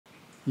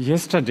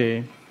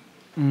Yesterday,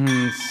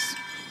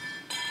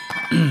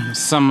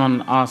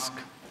 someone asked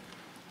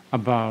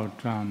about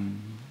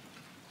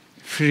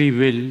free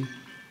will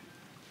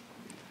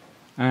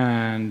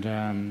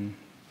and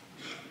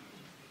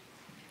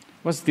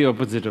what's the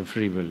opposite of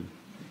free will?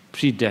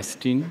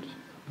 Predestined.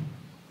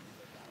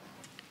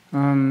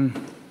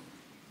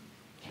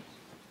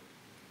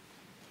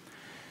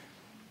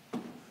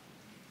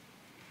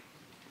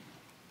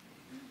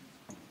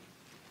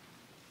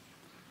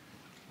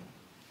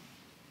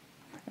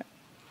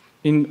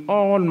 In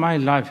all my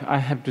life, I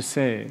have to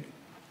say,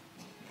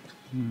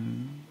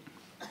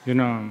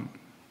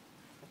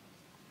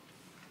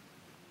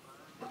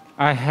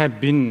 I have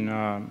been,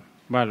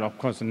 well, of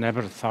course,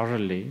 never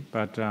thoroughly,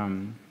 but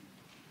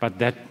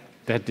that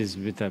is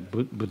with a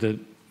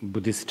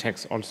Buddhist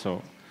text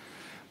also.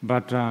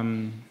 But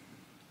I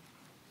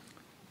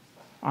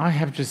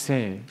have to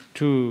say,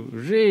 to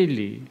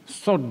really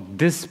sort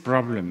this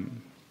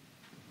problem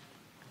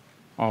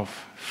of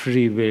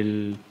free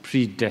will,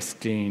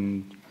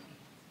 predestined,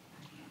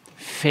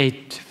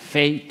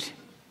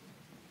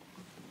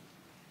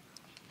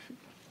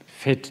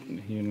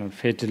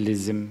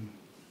 fatalism,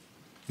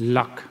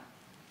 luck.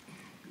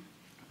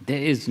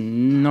 There is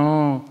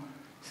no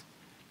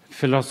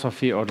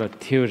philosophy or a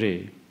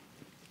theory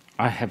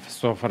I have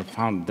so far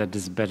found that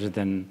is better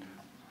than,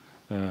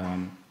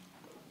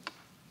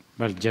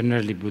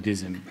 generally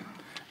Buddhism,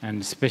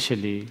 and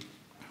especially,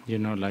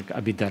 like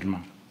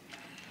Abhidharma.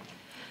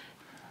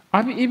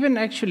 I've even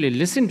actually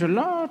listened to a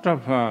lot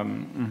of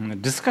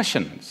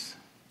discussions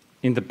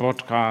in the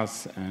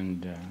podcasts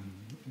and,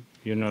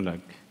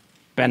 like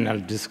panel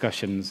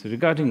discussions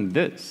regarding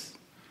this.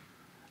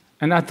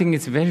 And I think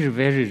it's very,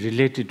 very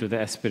related to the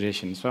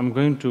aspiration. So I'm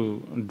going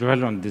to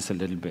dwell on this a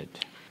little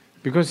bit.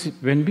 Because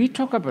when we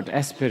talk about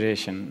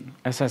aspiration,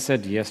 as I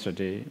said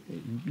yesterday,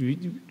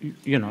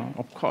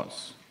 of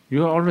course,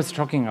 you're always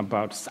talking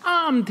about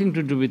something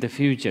to do with the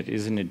future,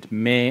 isn't it?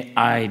 May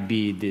I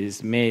be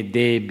this, may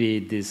they be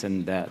this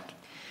and that.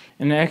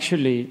 And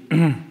actually,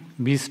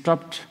 we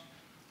stopped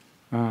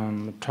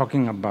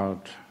talking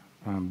about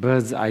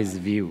bird's eye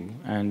view.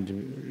 And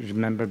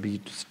remember,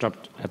 we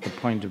stopped at the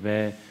point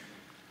where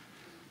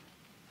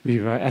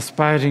we were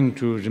aspiring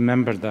to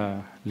remember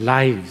the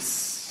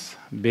lives.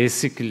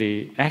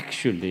 Basically,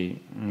 actually,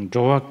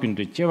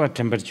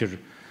 temperature,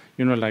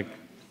 like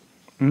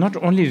not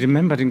only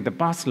remembering the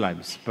past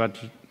lives, but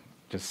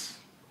just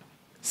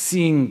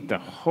seeing the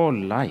whole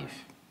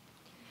life,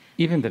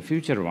 even the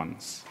future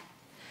ones.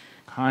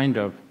 Kind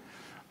of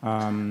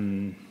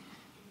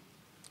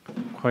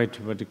quite,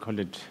 you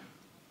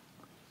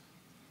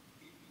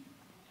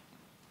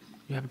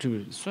have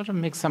to sort of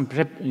make some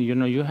prep,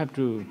 you have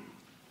to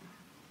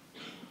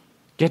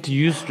get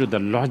used to the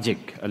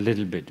logic a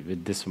little bit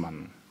with this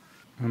one.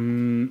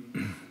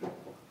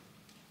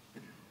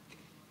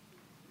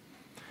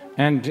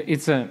 And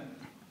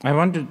I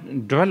want to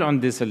dwell on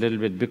this a little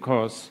bit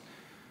because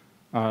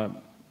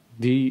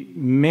the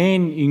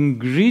main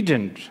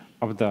ingredient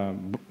of the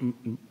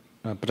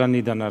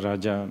Pranidhana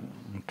Raja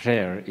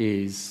prayer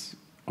is,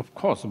 of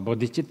course,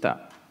 bodhicitta.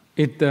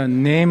 The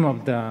name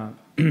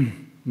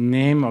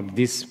of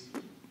this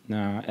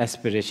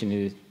aspiration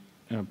is,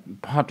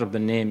 part of the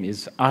name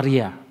is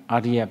Arya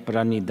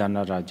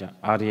Pranidhana Raja.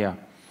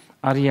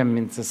 Arya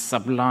means a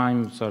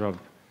sublime sort of,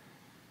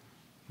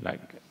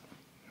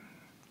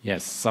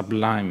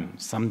 sublime,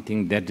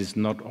 something that is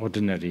not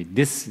ordinary.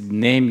 This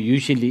name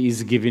usually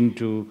is given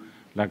to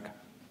like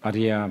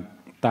Arya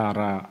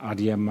Tara,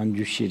 Arya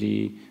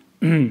Manjushri,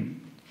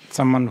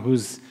 someone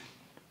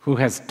who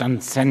has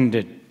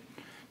transcended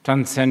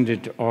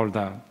all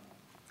the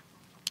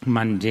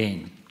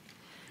mundane.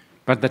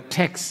 But the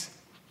text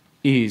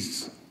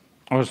is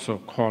also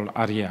called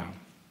Arya.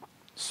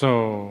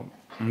 So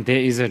there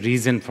is a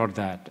reason for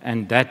that,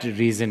 and that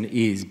reason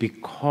is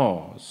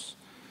because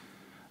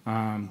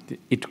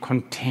it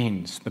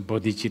contains the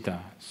bodhicitta,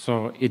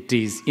 so it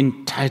is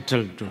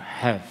entitled to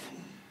have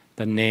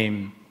the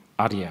name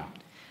Arya.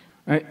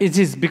 It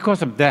is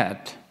because of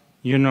that,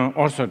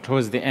 also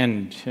towards the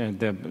end,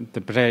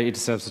 the prayer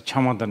itself,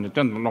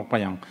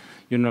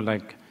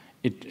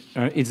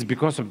 it's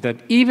because of that.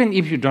 Even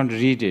if you don't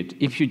read it,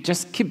 if you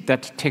just keep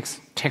that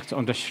text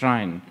on the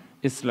shrine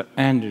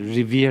and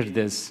revere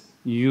this,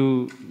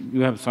 you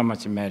have so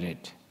much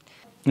merit.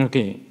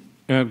 Okay,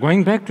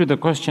 going back to the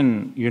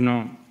question,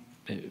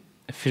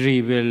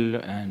 free will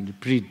and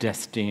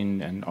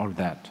predestined and all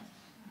that.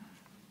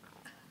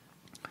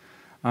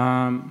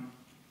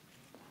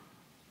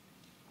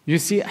 You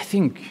see, I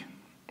think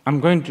I'm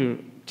going to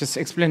just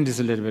explain this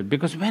a little bit,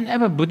 because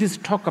whenever Buddhists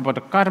talk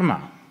about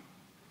karma,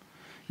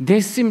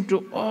 they seem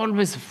to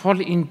always fall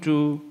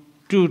into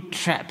two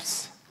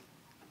traps.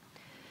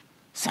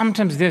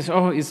 Sometimes they say,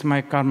 it's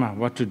my karma,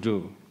 what to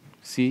do?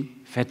 See,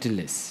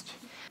 fatalist,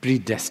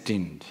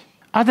 predestined.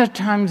 Other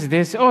times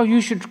they say,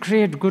 you should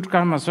create good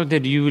karma so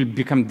that you will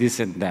become this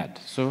and that.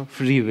 So,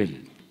 free will.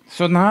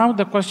 So now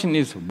the question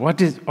is,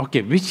 which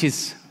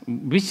is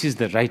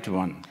the right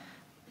one?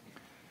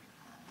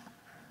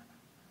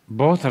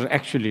 Both are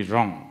actually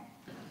wrong.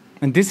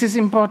 And this is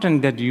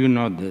important that you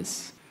know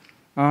this.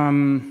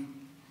 And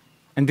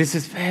this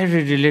is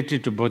very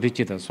related to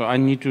bodhicitta, so I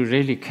need to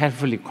really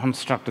carefully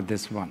construct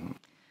this one.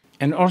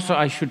 And also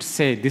I should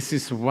say, this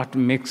is what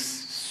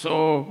makes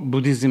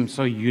Buddhism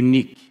so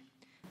unique.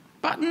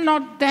 But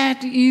not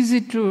that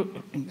easy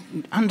to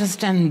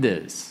understand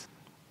this.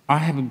 I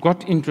have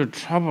got into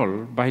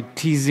trouble by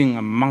teasing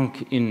a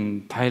monk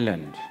in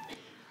Thailand.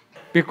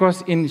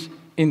 Because in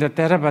the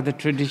Theravada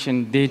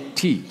tradition, they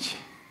teach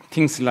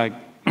things like,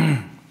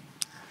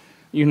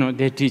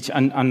 they teach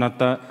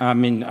anicca,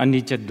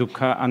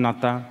 dukkha,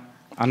 anatta.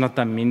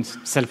 Anatta means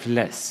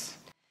selfless.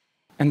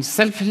 And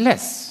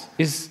selfless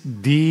is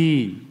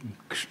this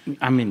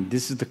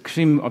is the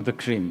cream of the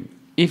cream.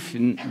 If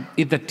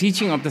the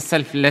teaching of the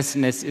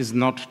selflessness is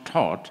not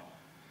taught,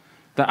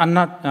 the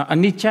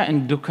anicca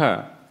and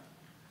dukkha,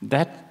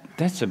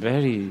 that's a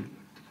very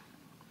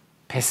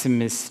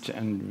pessimist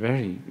and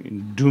very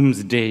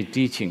doomsday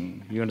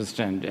teaching. You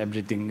understand?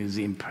 Everything is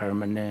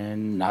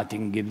impermanent,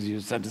 nothing gives you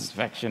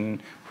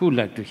satisfaction. Who would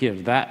like to hear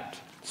that?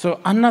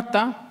 So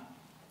anatta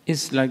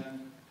is like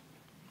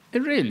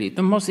really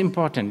the most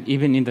important,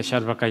 even in the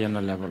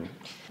Sarvakayana level.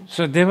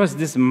 So there was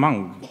this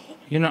monk.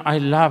 I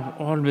love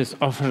always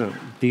offer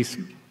these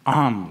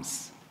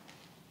alms.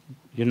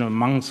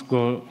 Monks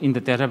go, in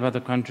the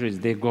Theravada countries,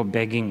 they go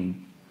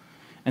begging.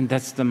 And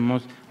that's the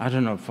most,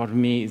 for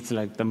me, it's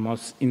like the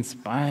most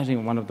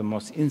inspiring, one of the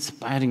most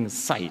inspiring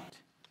sight.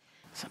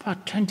 It's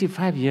about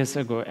 25 years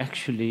ago,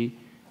 actually,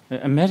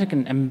 an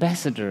American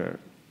ambassador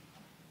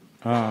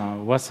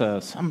was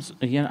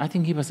I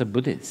think he was a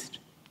Buddhist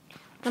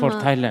for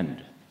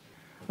Thailand.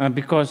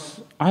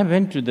 Because I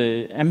went to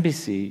the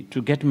embassy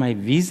to get my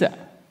visa.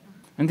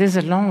 And there's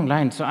a long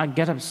line, so I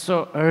get up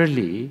so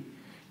early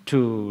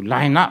to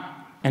line up.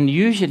 And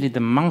usually the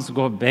monks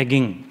go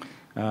begging,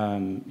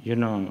 early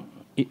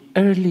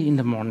in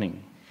the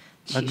morning.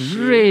 Like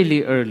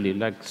really early,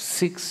 like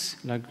 6,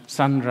 like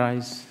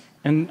sunrise.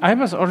 And I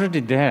was already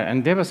there,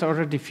 and there was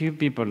already few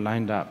people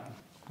lined up.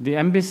 The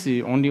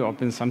embassy only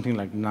opened something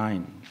like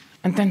 9.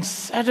 And then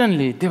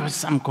suddenly there was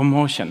some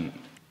commotion.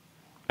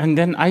 And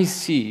then I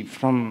see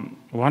from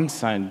one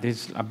side,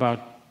 there's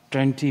about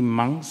 20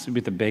 monks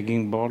with a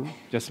begging bowl,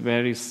 just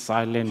very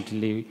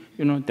silently,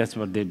 that's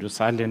what they do,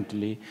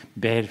 silently,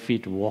 bare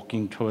feet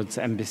walking towards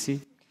the embassy.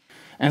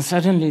 And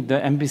suddenly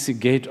the embassy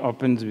gate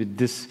opens with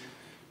this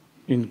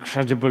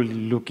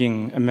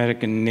incredible-looking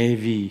American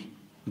Navy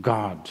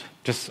guard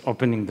just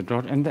opening the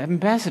door, and the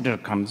ambassador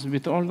comes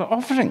with all the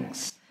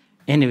offerings.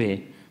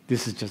 Anyway,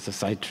 this is just a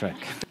sidetrack.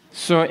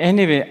 So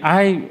anyway,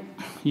 I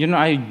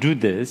do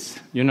this.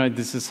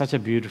 This is such a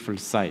beautiful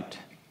sight.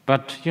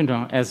 But,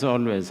 as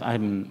always,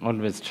 I'm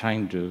always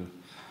trying to,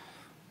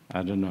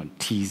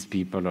 tease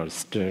people or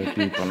stir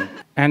people.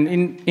 And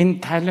in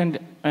Thailand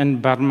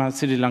and Burma,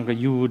 Sri Lanka,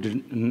 you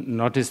would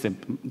notice the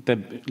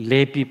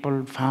lay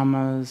people,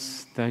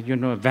 farmers, the,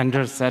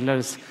 vendors,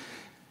 sellers.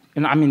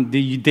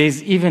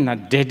 There's even a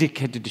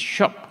dedicated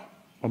shop,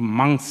 a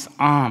monk's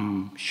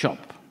arm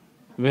shop,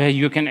 where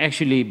you can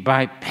actually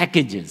buy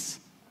packages,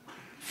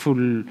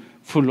 full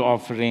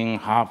offering,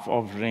 half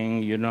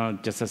offering,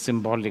 just a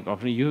symbolic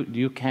offering,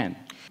 you can.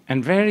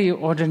 And very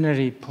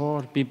ordinary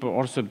poor people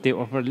also, they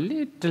offer a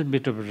little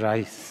bit of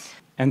rice.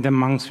 And the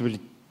monks will,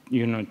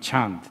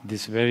 chant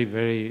this very,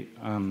 very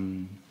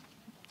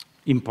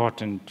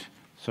important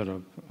sort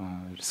of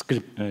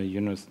script,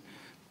 the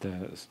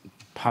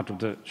part of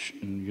the,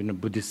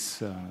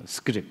 Buddhist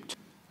script.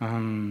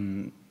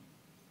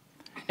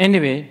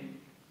 Anyway,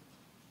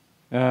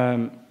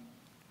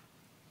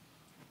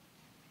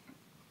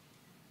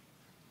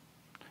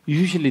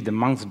 usually the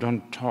monks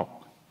don't talk.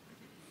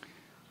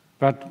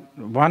 But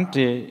one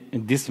day,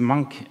 this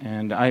monk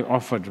and I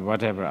offered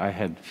whatever, I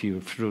had few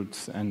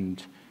fruits,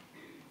 and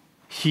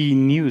he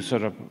knew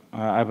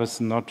I was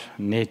not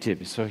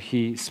native, so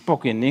he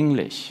spoke in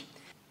English.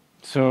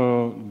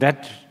 So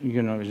that,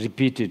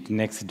 repeated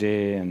next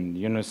day, and,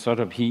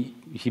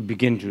 he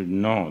began to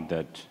know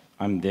that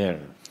I'm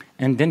there.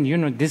 And then,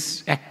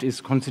 this act is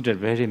considered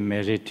very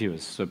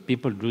meritorious, so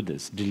people do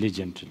this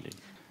diligently.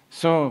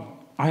 So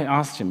I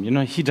asked him,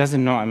 he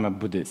doesn't know I'm a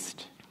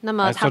Buddhist.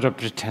 I sort of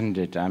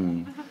pretended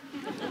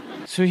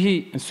So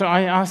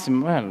I asked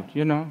him, well,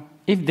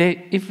 if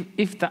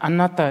the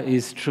anatta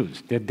is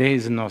truth, that there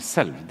is no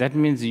self, that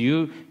means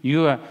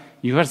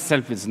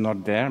yourself is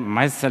not there,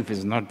 myself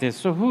is not there.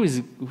 So who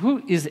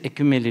is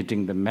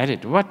accumulating the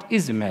merit? What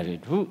is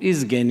merit? Who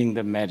is gaining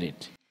the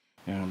merit?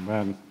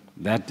 Well,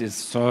 that is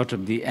sort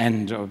of the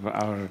end of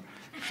our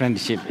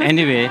friendship.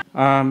 Anyway,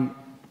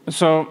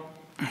 so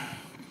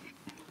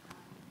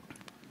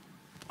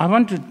I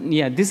want to,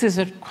 this is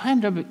a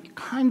kind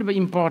of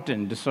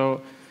important.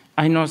 So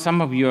I know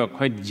some of you are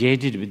quite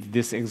jaded with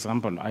this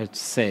example, I'd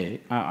say,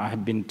 I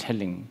have been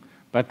telling.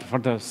 But for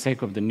the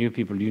sake of the new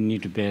people, you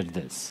need to bear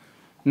this.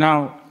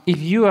 Now,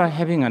 if you are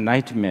having a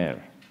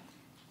nightmare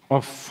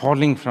of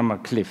falling from a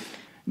cliff,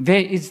 there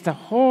is the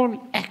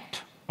whole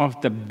act of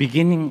the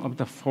beginning of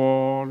the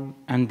fall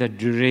and the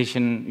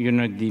duration,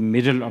 the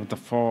middle of the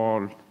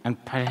fall,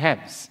 and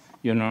perhaps,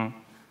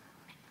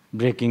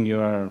 breaking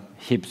your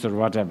hips or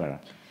whatever.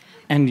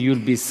 And you'll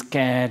be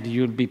scared,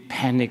 you'll be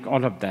panic,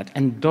 all of that.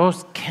 And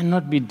those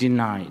cannot be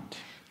denied.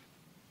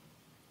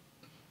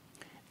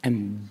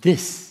 And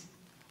this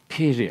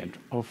period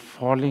of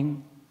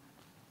falling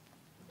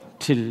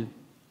till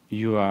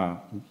you are,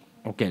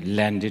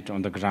 landed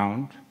on the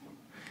ground,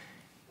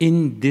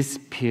 in this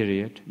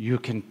period you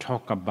can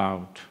talk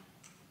about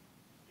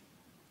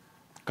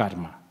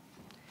karma.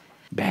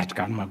 Bad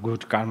karma,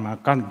 good karma,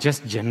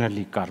 just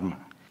generally karma.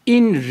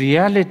 In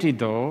reality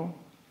though,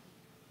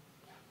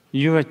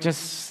 you are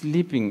just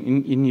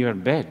sleeping in your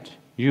bed.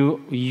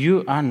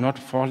 You are not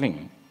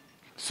falling.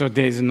 So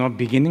there is no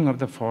beginning of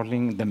the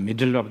falling, the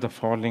middle of the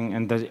falling,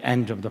 and the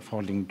end of the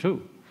falling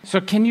too. So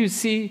can you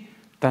see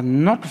the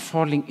not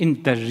falling,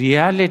 in the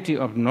reality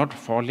of not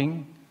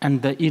falling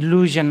and the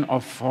illusion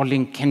of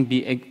falling can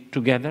be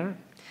together?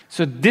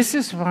 So this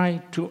is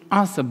why to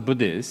us a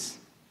Buddhist,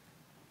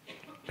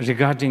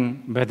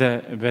 regarding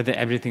whether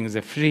everything is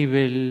a free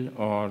will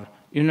or,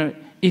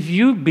 if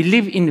you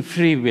believe in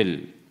free will,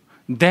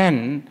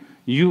 then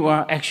you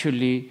are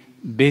actually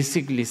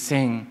basically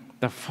saying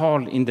the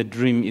fall in the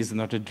dream is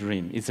not a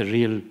dream, it's a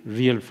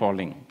real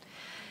falling.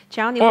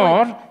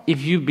 Or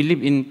if you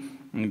believe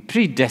in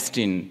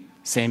predestined,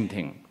 same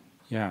thing.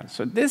 Yeah,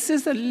 so this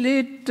is a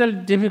little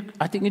difficult.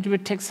 I think it will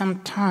take some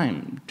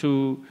time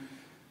to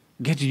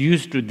get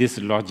used to this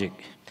logic.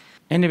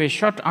 Anyway,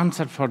 short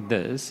answer for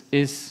this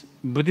is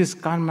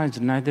Buddhist karma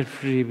is neither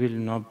free will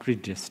nor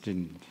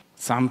predestined.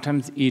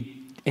 Sometimes it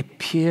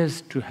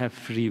appears to have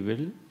free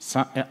will,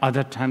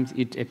 other times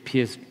it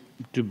appears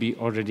to be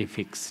already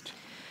fixed.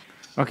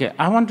 Okay,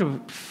 I want to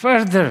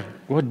further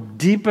go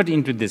deeper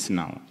into this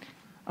now.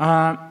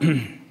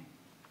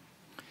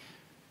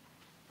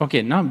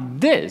 Okay, now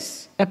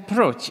this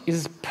approach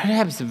is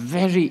perhaps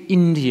very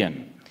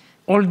Indian,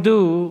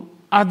 although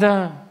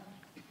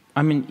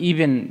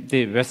even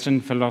the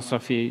Western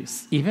philosophy,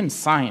 even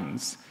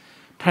science,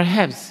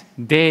 perhaps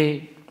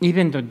they,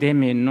 even though they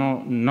may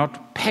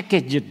not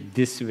package it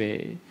this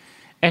way,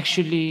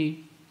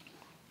 actually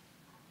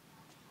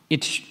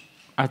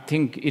I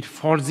think it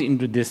falls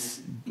into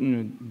this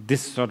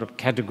sort of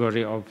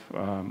category of,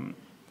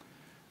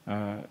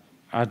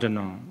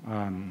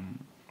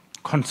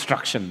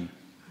 construction.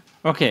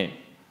 Okay,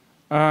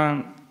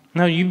 now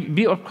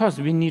of course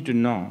we need to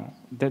know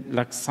that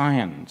like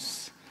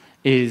science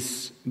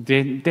is,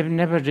 they've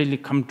never really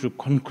come to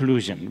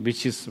conclusion,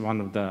 which is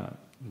one of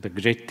the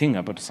great thing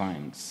about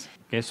science.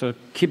 Okay, so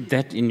keep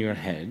that in your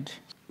head.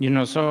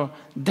 So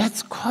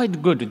that's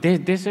quite good.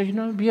 They say,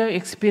 we are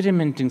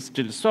experimenting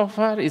still. So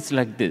far, it's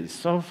like this.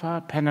 So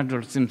far,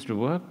 Panadol seems to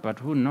work, but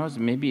who knows,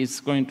 maybe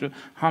it's going to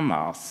harm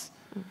us.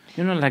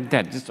 Like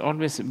that. It's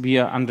always, we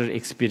are under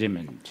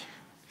experiment.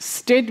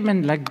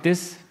 Statement like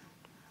this,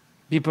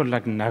 people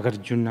like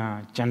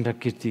Nagarjuna,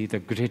 Chandrakirti, the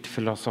great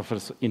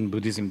philosophers in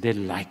Buddhism, they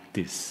like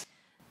this.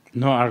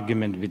 No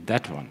argument with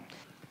that one.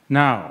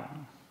 Now,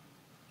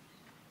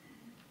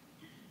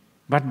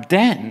 but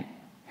then,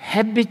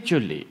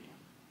 habitually,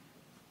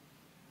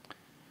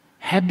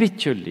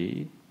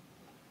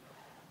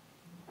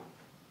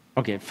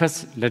 okay,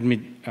 first let me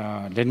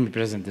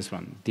present this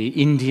one.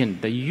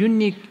 The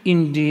unique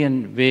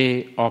Indian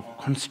way of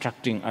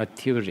constructing a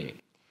theory.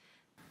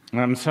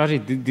 I'm sorry,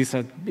 these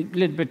are a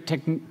little bit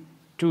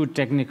too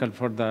technical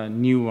for the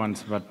new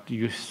ones, but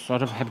you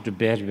sort of have to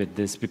bear with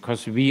this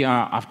because we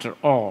are, after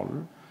all,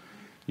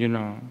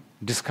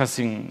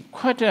 discussing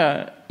quite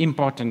an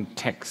important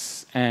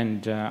text,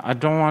 and I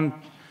don't want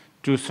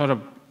to sort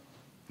of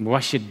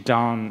wash it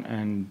down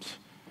and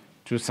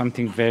to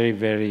something very,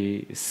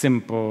 very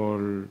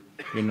simple,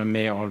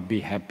 may all be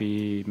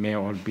happy, may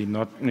all be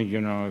not,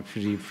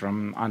 free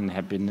from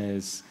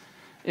unhappiness.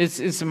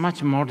 It's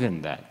much more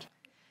than that.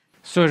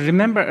 So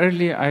remember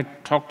earlier I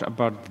talked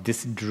about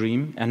this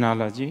dream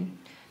analogy,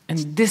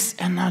 and this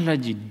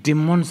analogy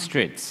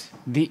demonstrates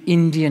the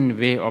Indian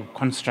way of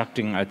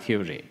constructing a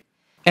theory.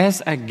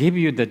 As I give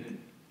you the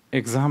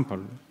example,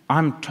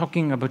 I'm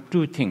talking about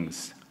two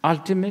things,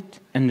 ultimate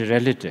and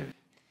relative.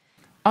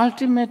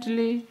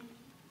 Ultimately,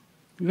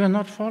 you are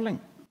not falling,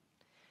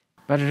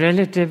 but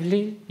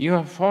relatively, you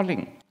are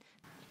falling.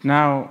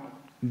 Now,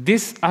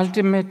 this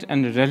ultimate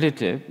and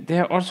relative, they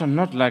are also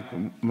not like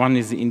one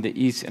is in the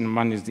east and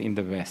one is in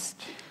the west.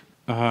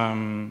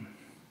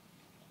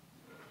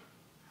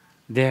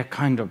 They are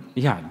kind of,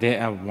 they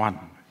are one.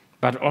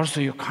 But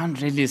also you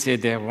can't really say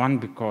they are one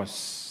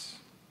because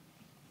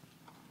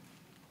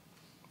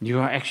you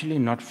are actually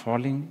not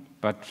falling,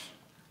 but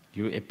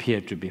you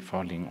appear to be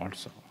falling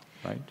also,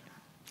 right?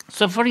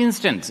 So for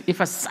instance,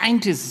 if a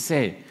scientist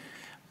say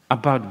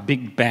about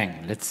Big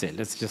Bang, let's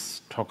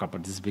just talk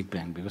about this Big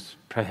Bang because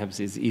perhaps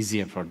it's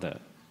easier for the,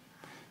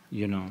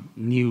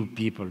 new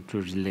people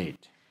to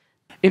relate.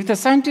 If the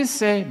scientists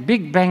say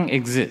Big Bang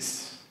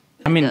exists,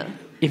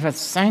 if a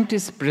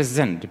scientist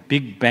present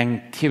Big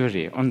Bang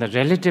theory on the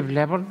relative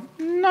level,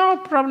 no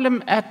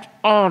problem at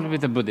all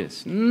with the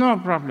Buddhists, no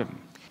problem.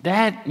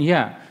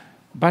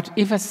 But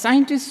if a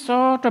scientist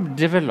sort of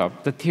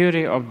develop the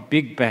theory of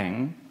Big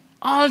Bang,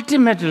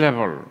 ultimate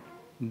level,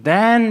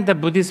 then the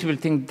Buddhists will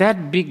think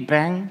that Big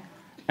Bang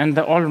and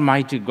the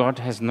Almighty God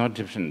has no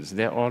difference.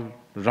 They're all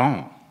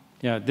wrong.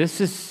 Yeah, this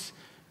is,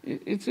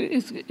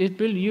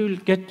 you'll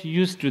get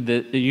used to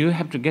you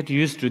have to get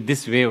used to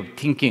this way of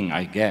thinking,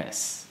 I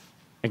guess.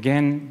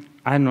 Again,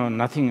 I know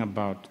nothing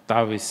about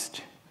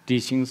Taoist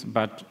teachings,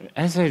 but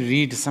as I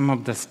read some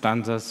of the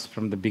stanzas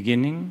from the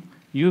beginning,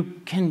 you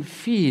can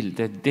feel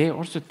that they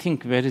also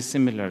think very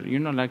similar.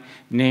 Like,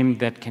 name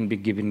that can be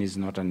given is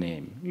not a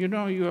name.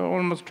 You're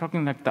almost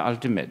talking like the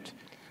ultimate.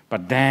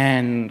 But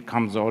then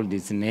comes all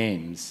these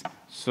names.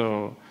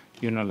 So,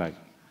 like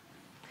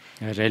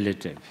a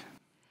relative.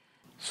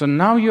 So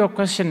now your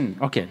question,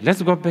 okay,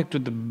 let's go back to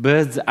the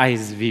bird's eye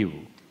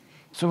view.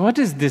 So what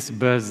is this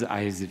bird's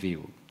eye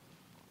view?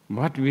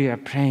 What we are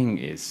praying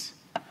is,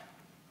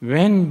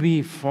 when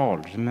we fall,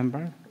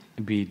 remember?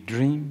 We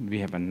dream, we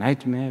have a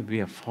nightmare, we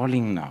are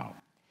falling now.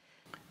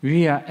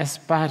 We are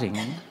aspiring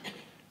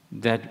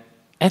that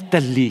at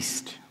the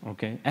least,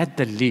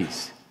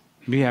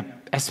 we are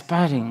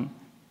aspiring,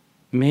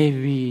 may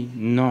we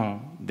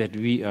know that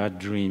we are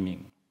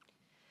dreaming.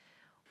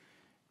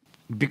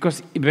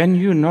 Because when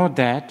you know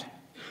that,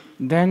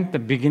 then the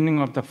beginning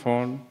of the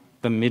fall,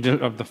 the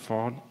middle of the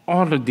fall,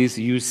 all of this,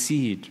 you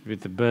see it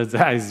with the bird's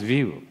eye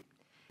view.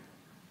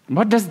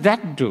 What does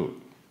that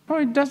do? Oh,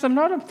 it does a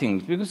lot of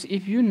things, because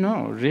if you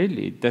know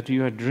really that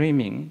you are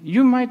dreaming,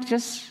 you might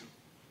just,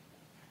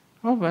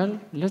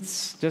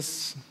 let's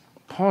just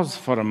pause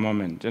for a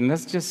moment and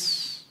let's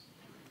just,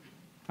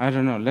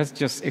 let's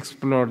just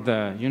explore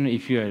the,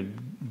 if you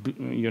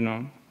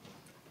are,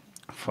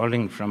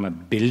 falling from a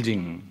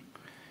building,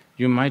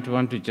 you might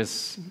want to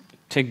just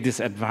take this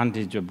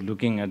advantage of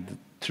looking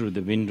through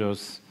the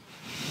windows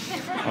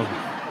of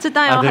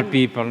other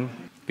people,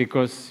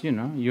 because,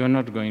 you're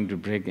not going to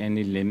break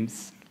any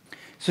limbs.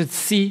 So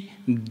see,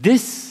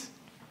 this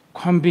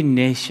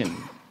combination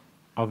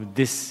of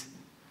this,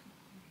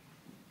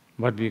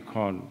 what we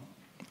call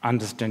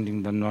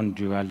understanding the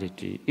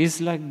non-duality, is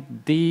like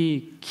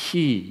the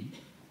key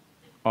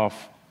of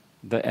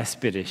the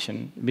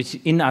aspiration, which,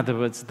 in other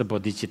words, the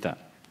bodhicitta.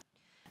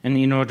 And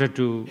in order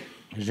to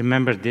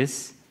remember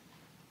this,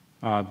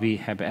 we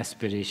have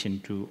aspiration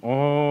to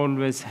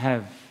always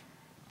have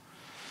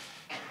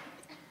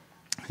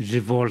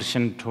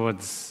revulsion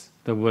towards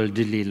the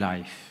worldly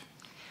life.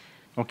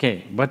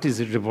 Okay, what is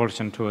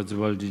revulsion towards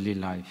worldly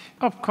life?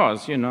 Of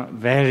course,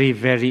 very,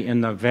 very,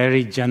 in a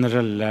very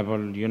general level,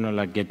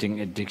 like getting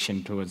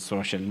addiction towards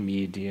social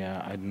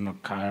media,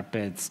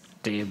 carpets,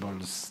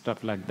 tables,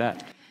 stuff like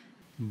that.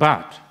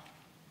 But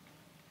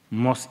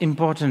most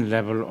important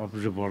level of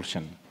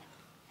revulsion,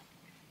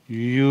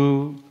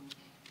 you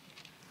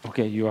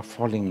are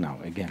falling now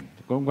again.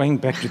 Going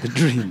back to the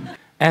dream.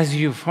 As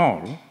you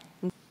fall,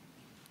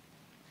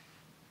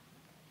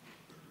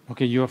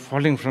 you are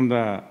falling from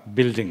the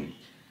building,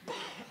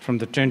 from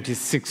the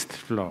 26th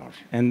floor.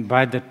 And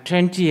by the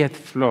 20th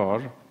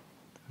floor,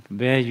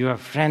 where your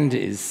friend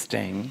is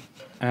staying,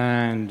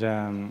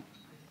 and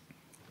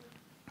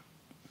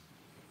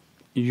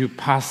you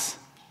pass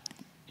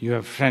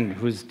your friend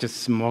who's just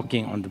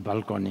smoking on the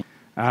balcony.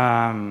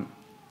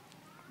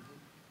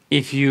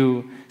 If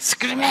you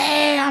scream,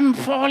 "Hey, I'm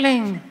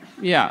falling!"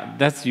 Yeah,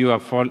 that's you are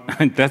falling.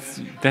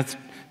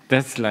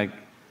 that's like,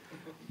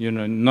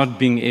 not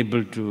being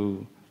able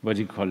to,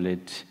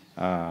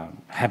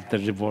 have the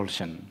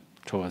revulsion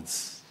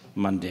towards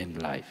mundane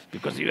life,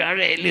 because you are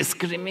really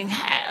screaming,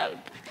 "Help!"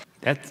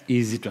 That's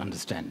easy to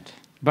understand.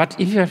 But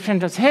if your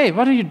friend says, "Hey,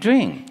 what are you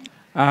doing?"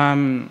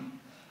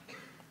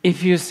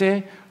 If you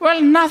say,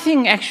 "Well,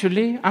 nothing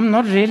actually, I'm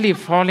not really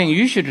falling,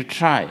 you should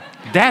try."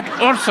 That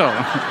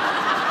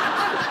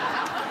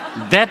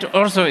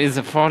also is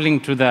a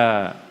falling to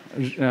the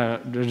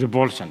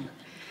revulsion.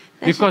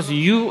 Because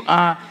you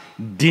are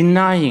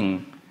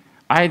denying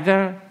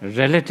either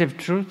relative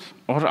truth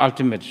or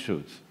ultimate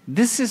truth.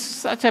 This is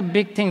such a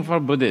big thing for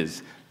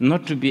Buddhists,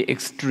 not to be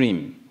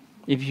extreme.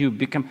 If you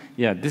become,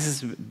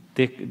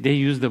 they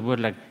use the word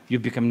like you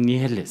become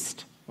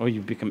nihilist or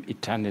you become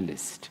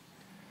eternalist.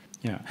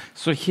 Yeah.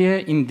 So here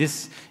in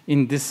this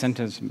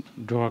sentence, may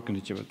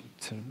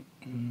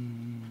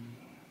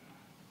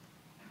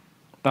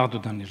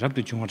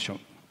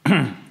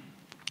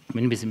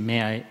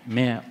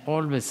I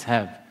always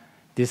have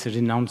this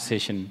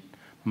renunciation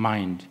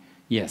mind.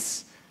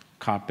 Yes,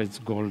 carpets,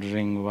 gold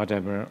ring,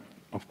 whatever,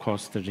 of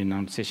course the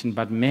renunciation,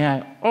 but may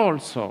I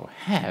also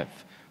have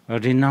a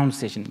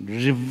renunciation,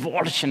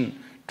 revulsion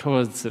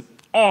towards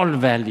all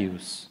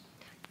values,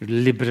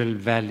 liberal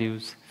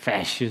values,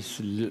 fascist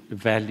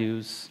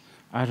values,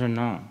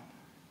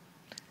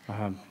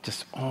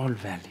 just all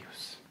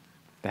values.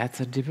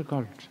 That's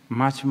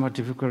much more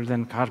difficult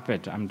than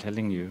carpet, I'm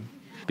telling you.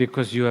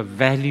 Because your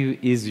value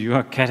is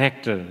your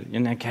character.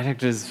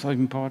 Character is so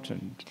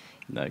important.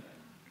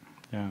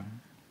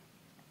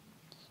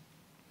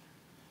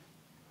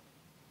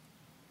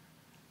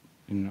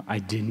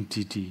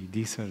 Identity,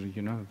 these are,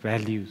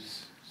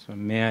 values. So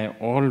may I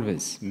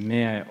always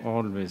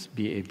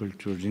be able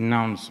to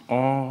renounce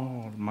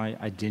all my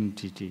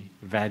identity,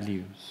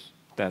 values.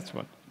 That's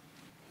what.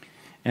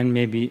 And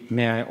maybe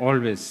may I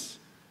always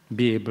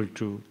be able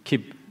to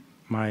keep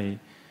my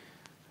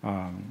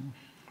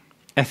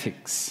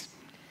ethics.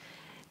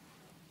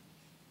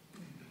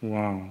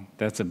 Wow,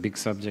 that's a big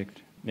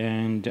subject.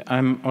 And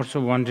I'm also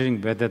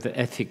wondering whether the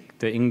ethic,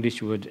 the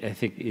English word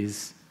ethic,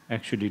 is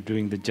actually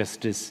doing the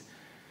justice,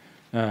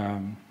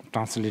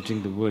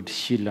 translating the word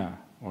shila,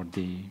 or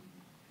the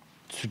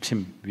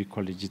tsultim, we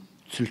call it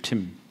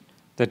tsultim.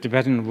 The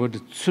Tibetan word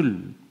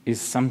tsul is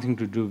something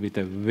to do with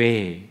the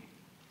way,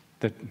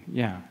 the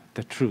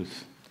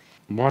truth.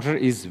 Water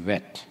is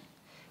wet.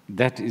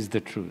 That is the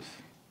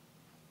truth.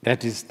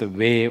 That is the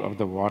way of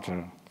the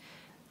water.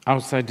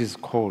 Outside is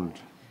cold.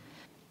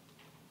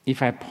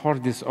 If I pour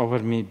this over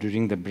me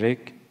during the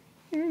break,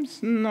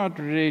 it's not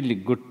really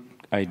good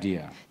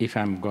idea if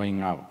I'm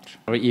going out,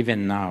 or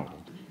even now.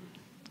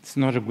 It's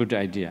not a good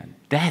idea.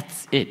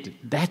 That's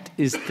it. That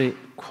is the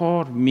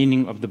core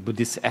meaning of the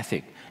Buddhist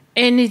ethic.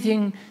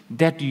 Anything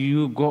that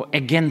you go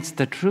against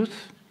the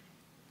truth,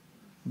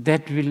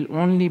 that will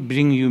only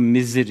bring you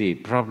misery,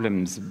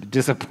 problems,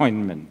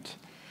 disappointment.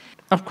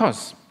 Of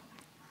course,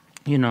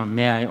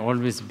 may I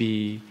always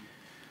be,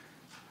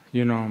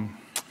 may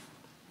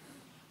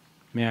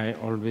I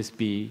always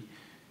be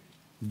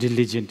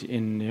diligent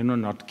in,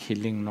 not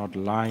killing, not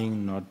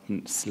lying, not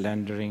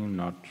slandering,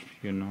 not,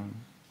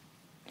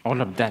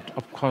 all of that.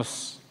 Of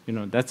course,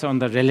 that's on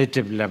the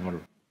relative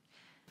level.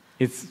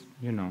 It's,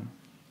 you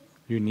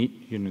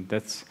need,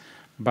 that's,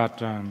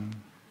 but,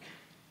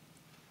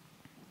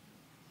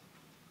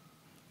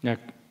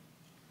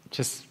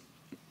 just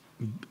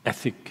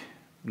ethic,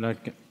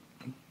 like,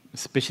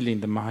 especially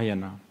in the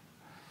Mahayana,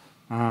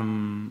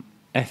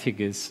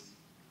 ethic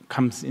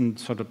comes in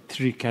sort of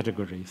three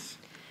categories.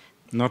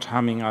 Not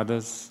harming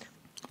others,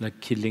 like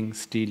killing,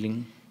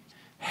 stealing,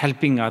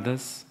 helping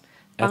others,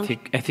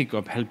 ethic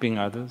of helping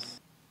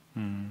others,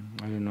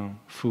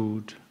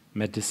 food,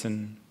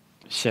 medicine,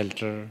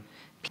 shelter,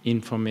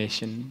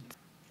 information.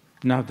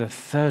 Now the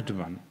third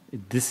one,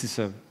 this is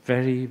a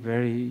very,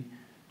 very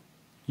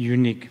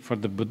unique for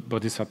the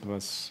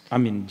bodhisattvas. I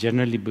mean,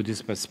 generally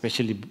Buddhists, but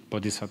especially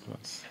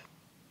bodhisattvas.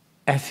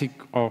 Ethic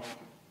of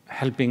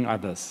helping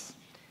others.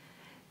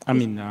 I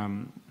mean,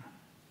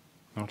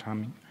 not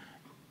harming.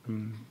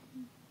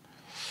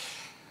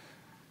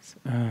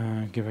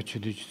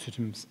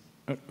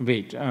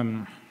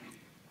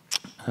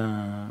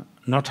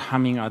 Not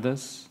harming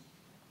others.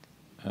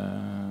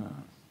 Not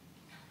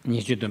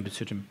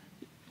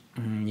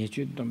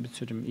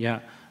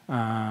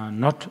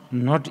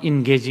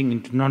engaging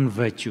into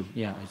non-virtue.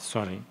 Yeah,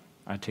 sorry,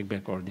 I take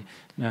back all the.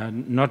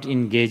 Not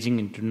engaging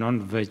into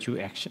non-virtue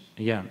action.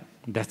 Yeah,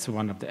 that's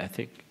one of the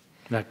ethic.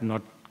 Like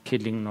not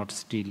killing, not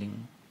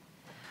stealing.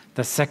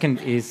 The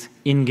second is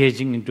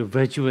engaging into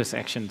virtuous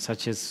actions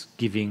such as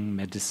giving,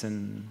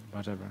 medicine,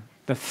 whatever.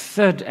 The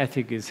third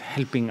ethic is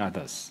helping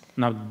others.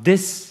 Now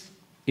this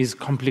is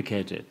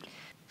complicated.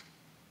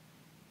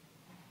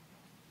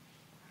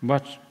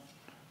 But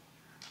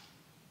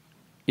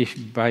if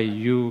by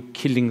you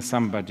killing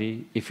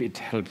somebody, if it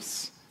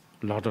helps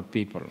a lot of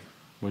people,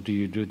 what do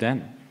you do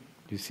then?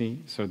 You see?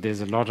 So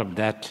there's a lot of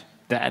that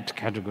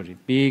category,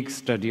 big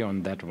study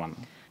on that one.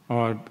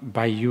 Or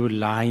by you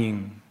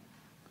lying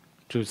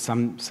to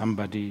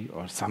somebody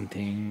or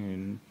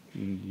something,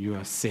 and you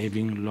are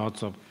saving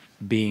lots of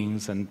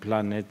beings and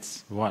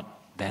planets, what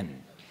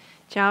then?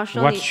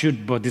 What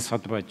should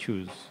bodhisattva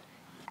choose?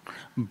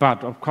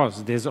 But of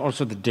course, there's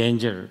also the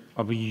danger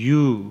of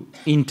you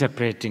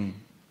interpreting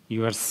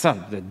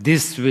yourself that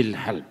this will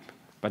help,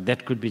 but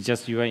that could be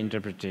just your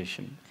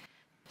interpretation.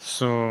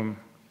 So,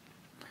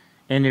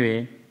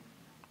 anyway,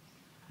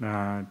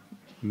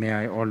 may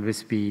I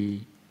always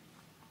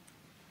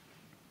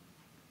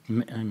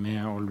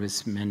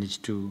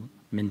manage to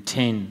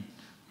maintain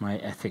my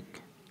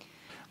ethic.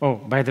 Oh,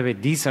 by the way,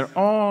 these are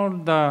all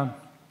the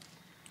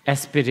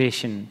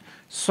aspiration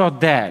so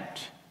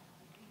that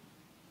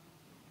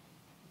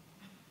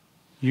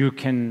you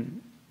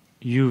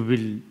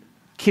will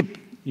keep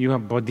your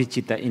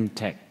bodhicitta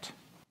intact.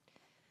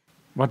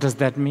 What does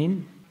that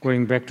mean?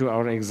 Going back to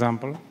our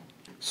example,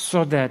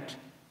 so that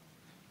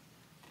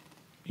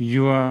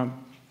your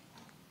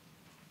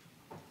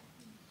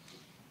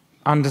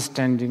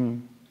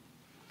understanding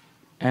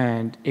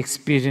and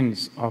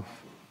experience of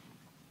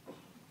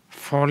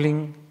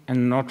falling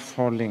and not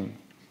falling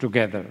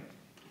together,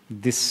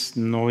 this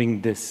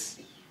knowing this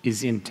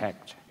is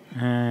intact.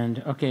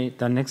 And okay,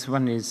 the next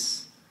one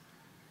is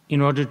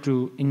in order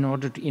to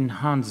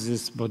enhance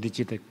this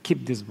bodhicitta,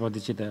 keep this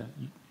bodhicitta,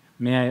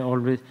 may I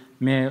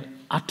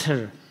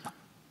utter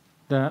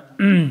the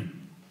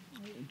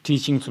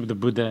teachings of the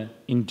Buddha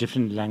in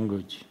different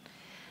language.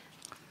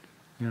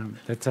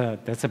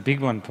 That's a big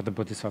one for the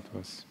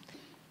bodhisattvas.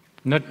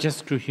 Not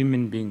just to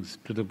human beings,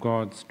 to the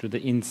gods, to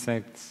the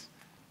insects,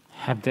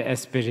 have the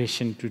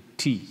aspiration to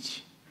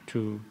teach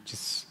to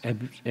just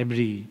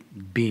every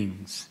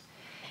beings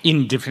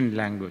in different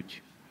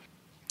language.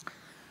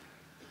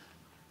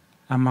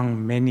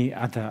 Among many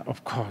other,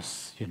 of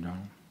course,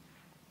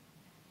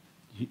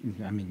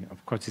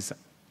 of course,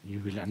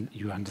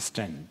 you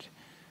understand.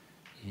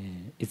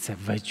 it's a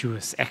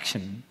virtuous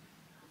action,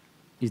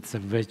 it's a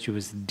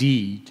virtuous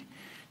deed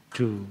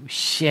to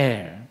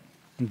share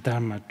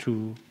Dharma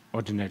to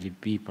ordinary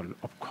people.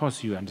 Of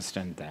course you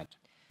understand that.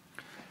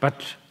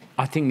 But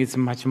I think it's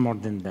much more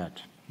than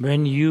that.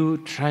 When you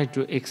try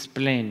to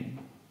explain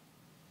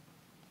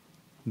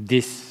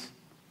this,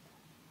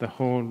 the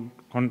whole,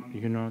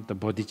 the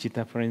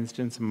bodhicitta, for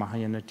instance,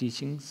 Mahayana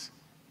teachings,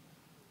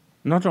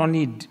 not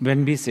only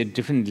when we say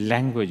different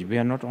language, we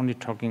are not only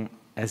talking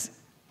as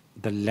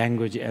the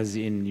language as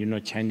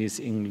in, Chinese,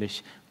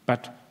 English,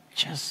 but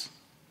just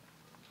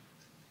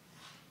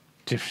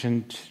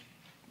different,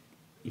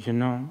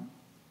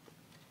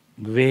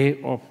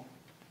 way of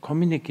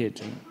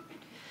communicating.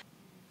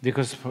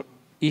 Because for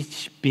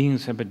each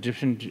beings have a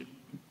different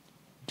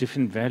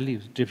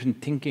values,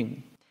 different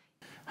thinking.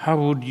 How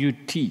would you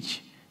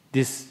teach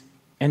these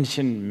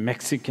ancient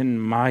Mexican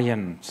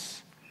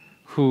Mayans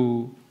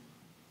who,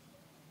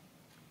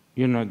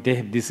 they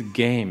have this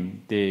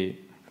game, they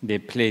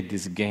play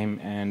this game,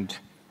 and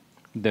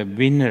the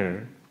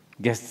winner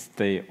gets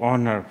the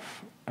honor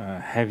of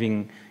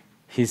having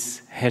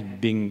his head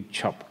being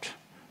chopped?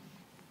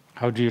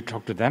 How do you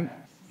talk to them?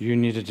 You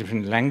need a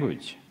different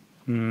language.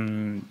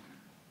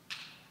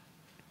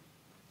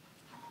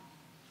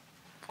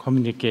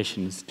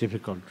 Communication is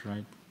difficult,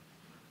 right?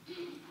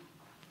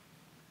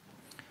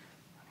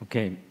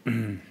 Okay.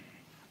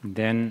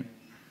 Then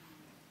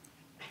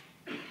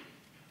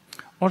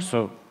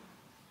also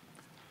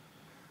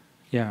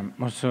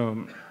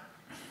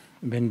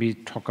when we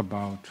talk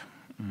about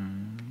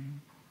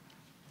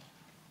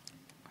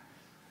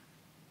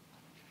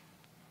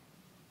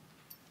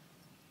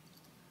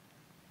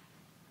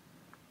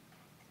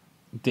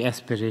the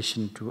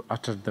aspiration to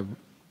utter the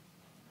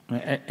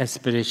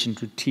aspiration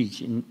to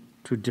teach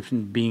to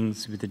different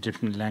beings with a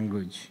different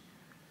language,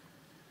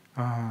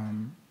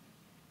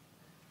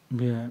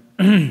 we are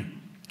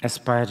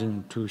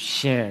aspiring to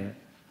share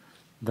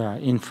the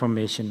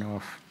information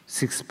of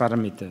 6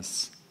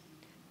 paramitas.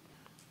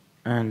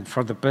 And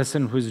for the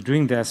person who is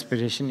doing the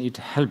aspiration, it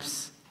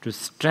helps to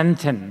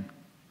strengthen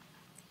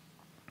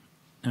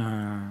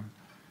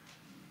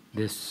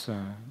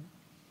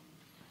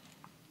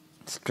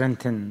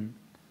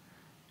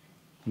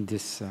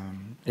this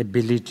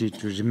ability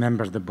to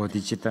remember the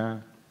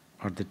bodhicitta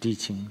or the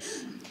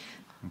teachings.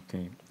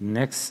 Okay.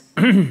 Next,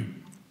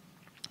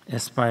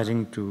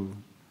 aspiring to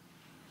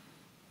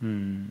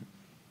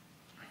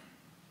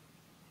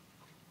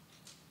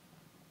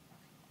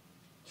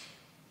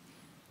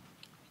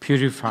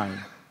purify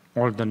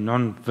all the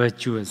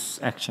non-virtuous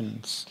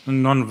actions,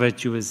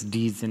 non-virtuous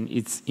deeds and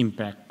its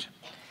impact.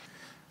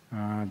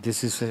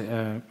 This is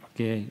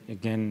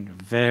again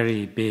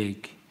very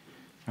big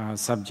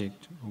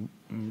subject.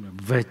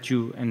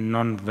 Virtue and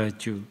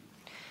non-virtue.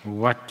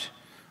 What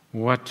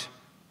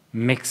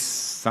makes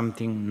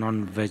something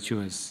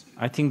non-virtuous?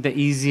 I think the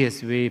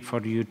easiest way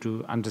for you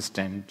to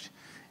understand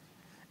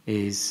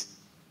is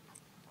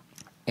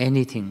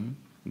anything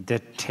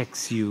that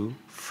takes you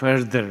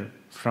further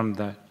from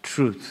the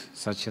truth,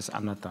 such as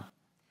anatta.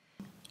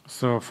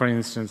 So, for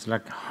instance,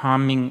 like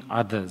harming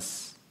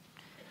others.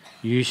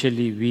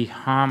 Usually we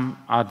harm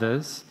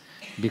others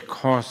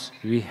because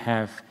we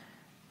have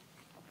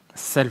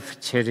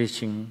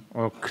self-cherishing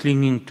or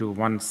clinging to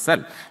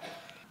oneself.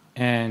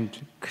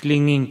 And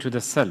clinging to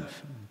the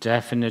self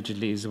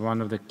definitely is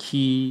one of the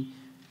key,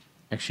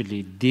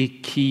 actually the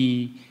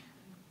key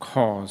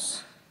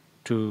cause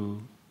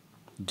to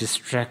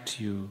distract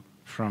you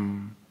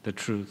from the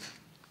truth.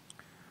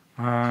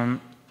 And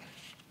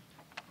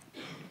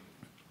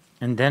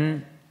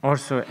then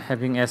also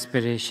having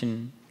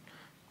aspiration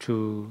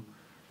to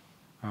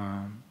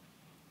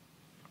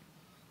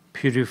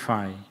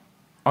purify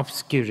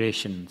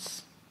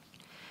obscurations.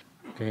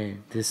 Okay,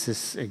 this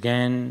is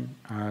again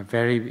a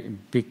very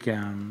big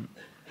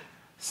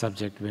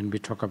subject when we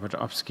talk about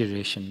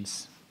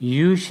obscurations.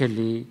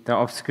 Usually the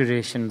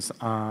obscurations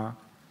are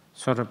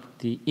sort of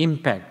the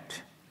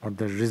impact or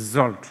the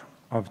result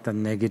of the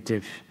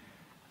negative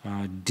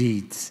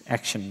deeds,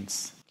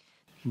 actions.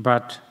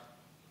 But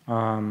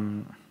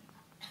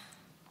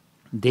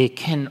they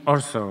can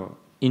also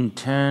in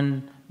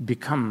turn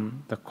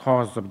become the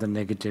cause of the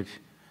negative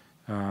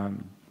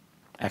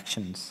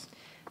actions.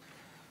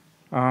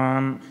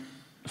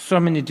 So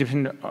many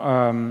different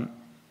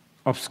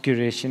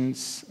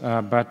obscurations,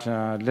 but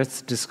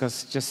let's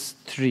discuss just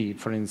 3,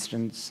 for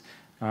instance,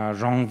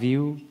 wrong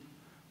view,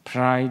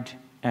 pride,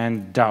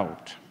 and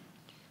doubt.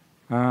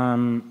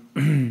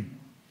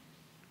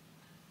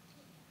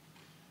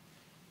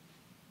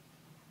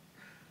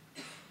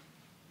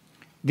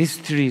 These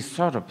 3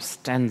 sort of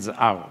stands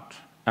out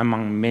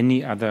among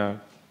many other,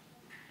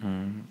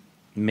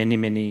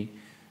 many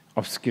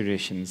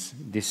obscurations.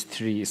 These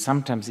 3,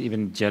 sometimes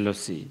even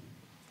jealousy.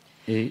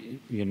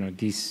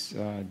 These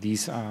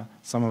are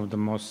some of the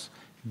most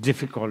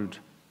difficult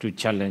to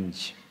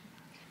challenge.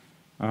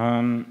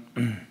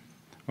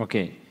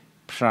 Okay,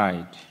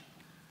 pride.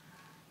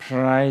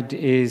 Pride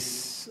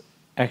is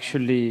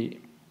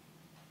actually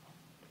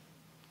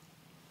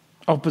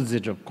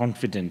opposite of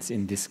confidence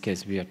in this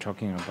case we are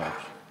talking about.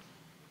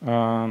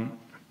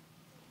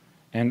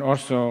 And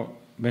also,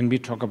 when we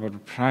talk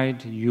about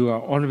pride, you are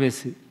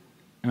always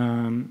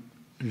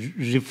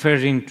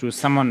referring to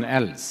someone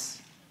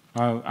else.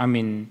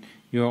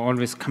 You are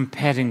always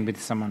comparing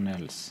with someone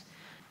else.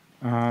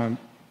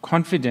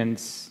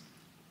 Confidence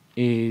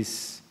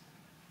is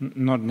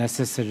not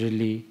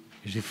necessarily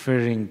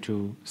referring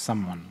to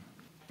someone.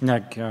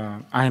 Like,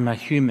 I am a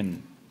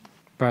human,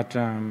 but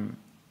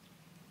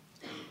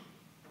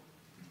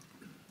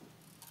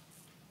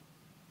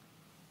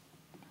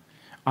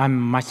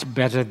I'm much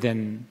better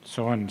than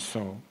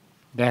so-and-so.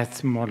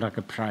 That's more like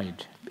a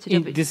pride.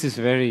 This is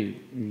very,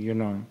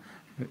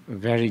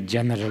 very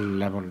general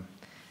level.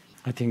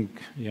 I think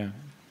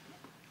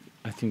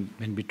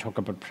when we talk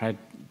about pride,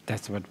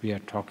 that's what we are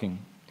talking.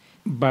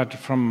 But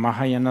from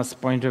Mahayana's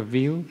point of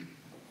view,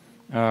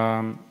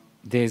 there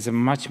is a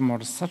much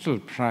more subtle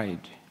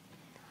pride.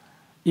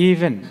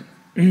 Even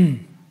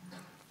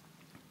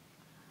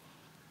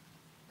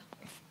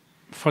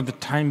for the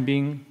time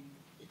being,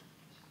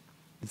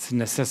 it's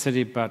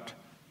necessary, but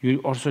you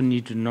also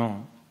need to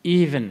know,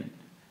 even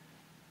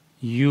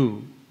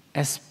you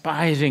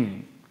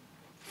aspiring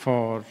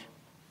for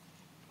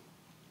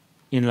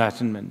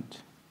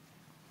enlightenment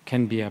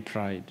can be a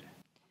pride.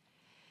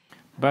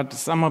 But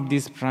some of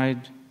this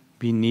pride,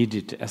 we need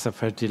it as a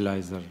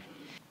fertilizer.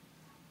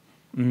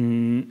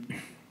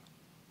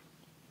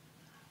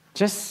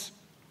 Just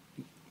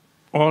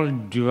all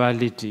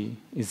duality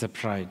is a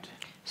pride.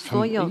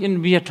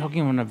 We are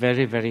talking on a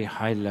very, very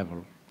high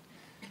level.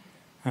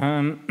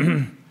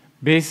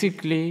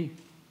 Basically,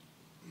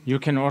 you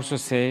can also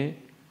say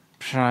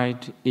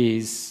pride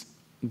is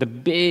the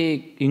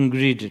big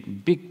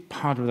ingredient, big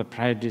part of the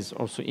pride is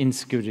also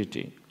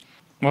insecurity.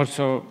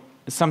 Also,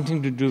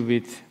 something to do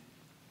with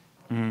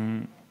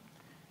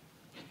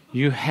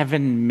you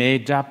haven't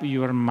made up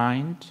your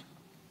mind.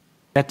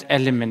 That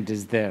element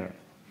is there.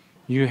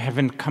 You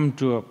haven't come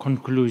to a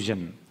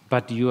conclusion,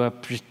 but you are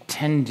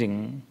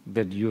pretending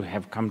that you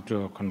have come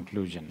to a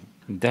conclusion.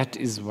 That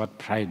is what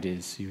pride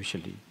is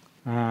usually.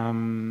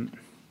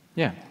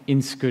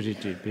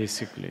 Insecurity,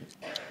 basically.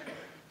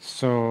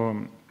 So,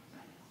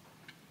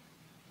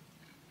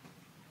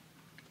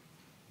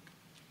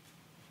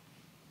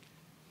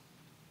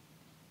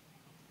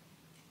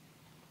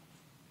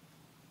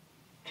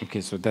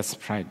 okay, so that's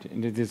pride.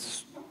 And it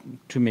is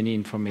too many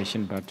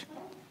information, but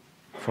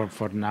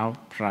for now,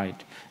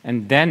 pride.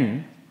 And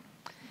then,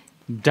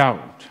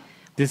 doubt.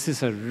 This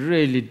is a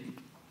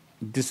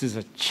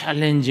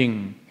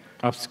challenging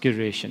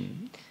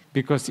obscuration,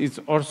 because it's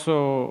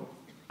also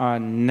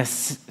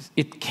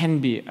it can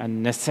be a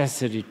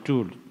necessary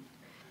tool.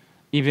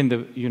 Even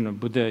the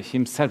Buddha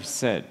himself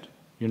said,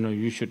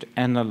 you should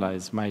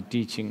analyze my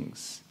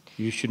teachings.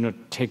 You should not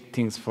take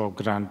things for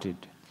granted,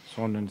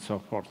 so on and so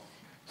forth.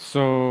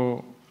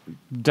 So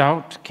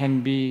doubt can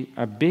be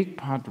a big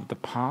part of the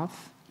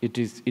path. It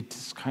is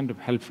kind of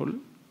helpful,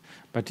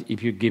 but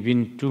if you give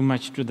in too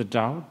much to the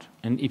doubt,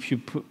 and if you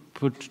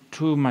put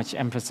too much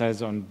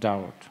emphasis on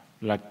doubt,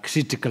 like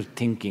critical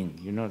thinking,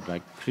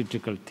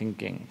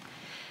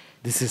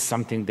 this is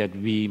something that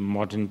we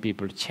modern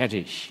people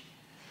cherish,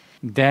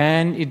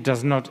 then it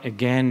does not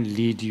again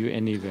lead you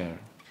anywhere.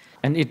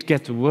 And it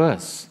gets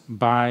worse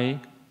by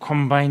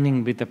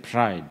combining with the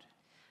pride.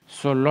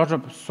 So a lot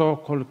of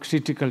so-called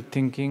critical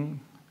thinking,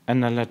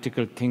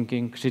 analytical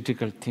thinking,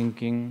 critical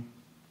thinking,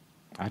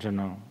 I don't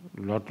know,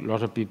 a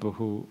lot of people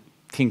who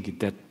think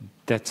that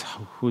that's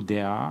who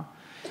they are,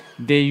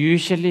 they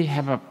usually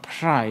have a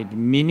pride,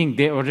 meaning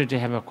they already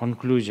have a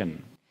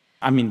conclusion.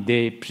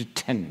 They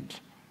pretend.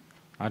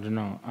 I don't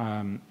know.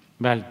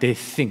 They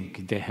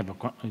think they have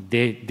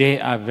they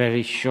are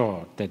very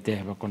sure that they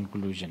have a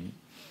conclusion.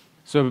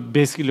 So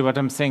basically what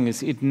I'm saying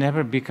is it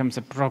never becomes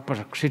a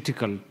proper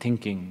critical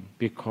thinking,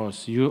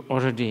 because you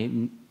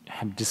already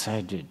have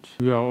decided.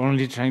 You are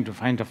only trying to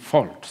find a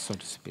fault, so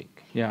to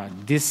speak. Yeah,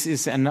 this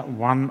is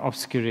one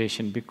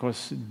obscuration,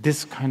 because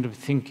this kind of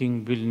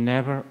thinking will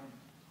never,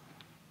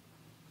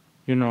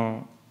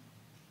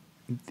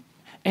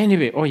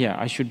 Anyway,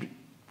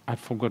 I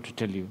forgot to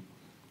tell you.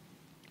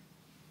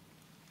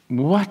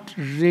 What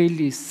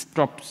really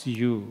stops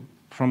you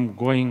from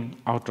going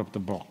out of the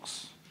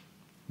box?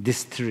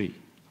 These three.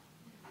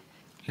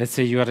 Let's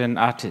say you are an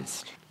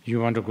artist.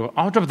 You want to go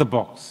out of the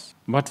box.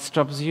 What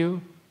stops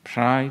you?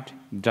 Pride,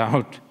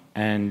 doubt,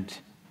 and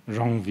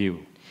wrong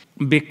view.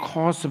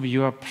 Because of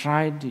your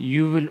pride,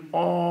 you will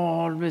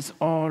always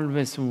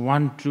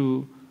want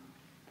to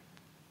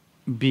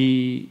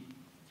be,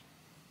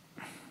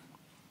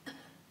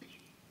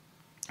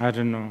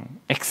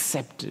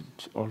 accepted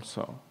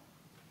also.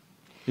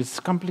 It's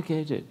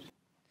complicated.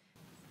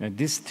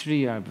 These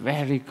three are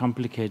very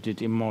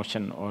complicated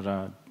emotion,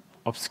 or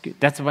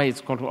that's why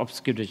it's called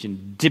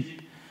obscuration.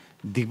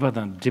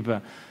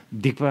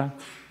 Dikpa,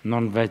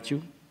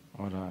 non-virtue,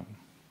 or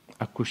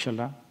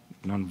akushala,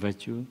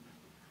 non-virtue,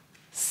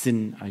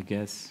 sin, I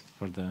guess,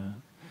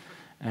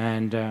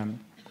 and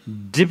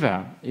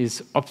Diva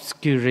is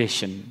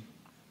obscuration,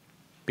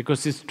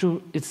 because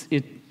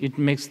it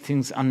makes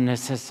things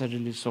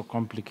unnecessarily so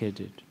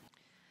complicated.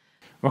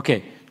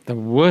 Okay, the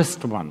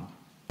worst one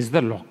is the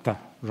lokta,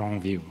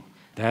 wrong view.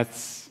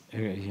 That's,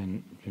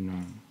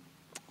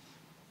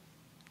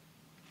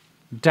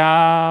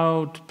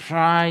 doubt,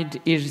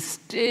 pride, it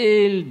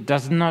still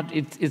does not,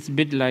 it's a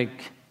bit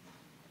like,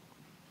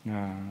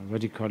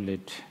 what do you call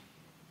it?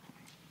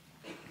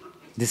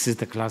 This is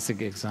the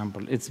classic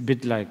example. It's a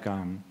bit like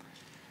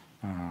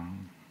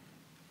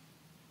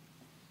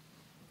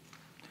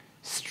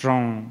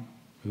strong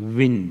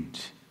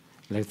wind.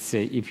 Let's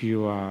say if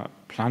you are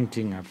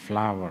planting a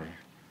flower,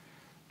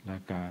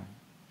 like a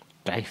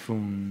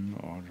typhoon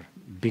or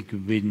big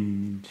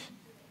wind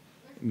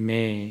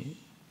may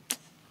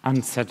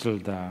unsettle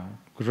the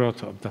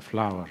growth of the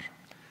flower.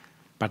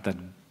 But the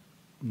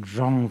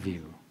wrong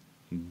view,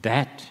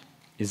 that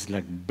is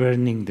like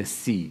burning the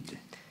seed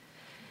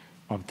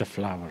of the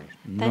flower.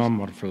 No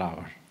more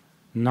flower.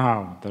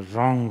 Now, the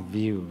wrong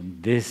view,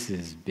 this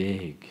is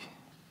big.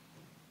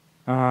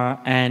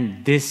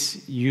 And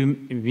this,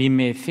 we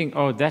may think,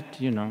 oh, that,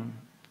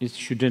 it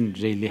shouldn't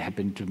really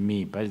happen to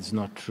me, but it's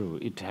not true.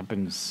 It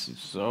happens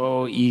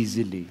so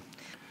easily.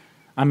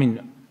 I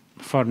mean,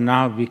 for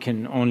now, we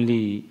can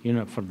only,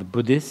 for the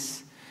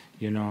Buddhists,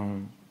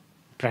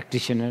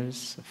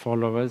 practitioners,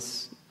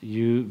 followers,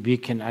 we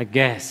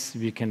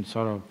can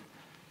sort of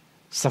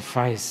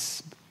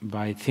suffice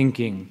by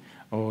thinking,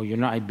 oh,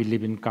 I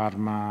believe in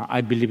karma,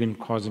 I believe in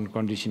cause and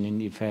condition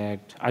and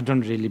effect. I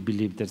don't really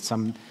believe that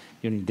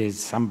there's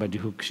somebody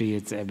who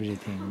creates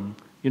everything.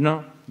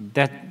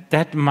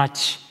 That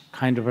much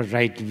kind of a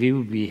right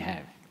view we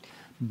have.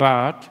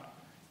 But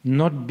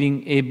not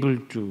being able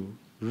to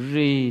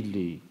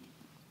really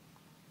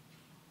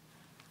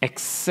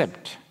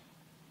accept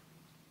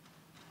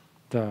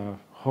the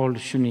whole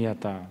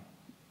shunyata,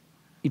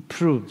 it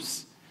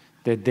proves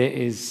that there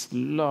is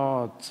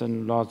lots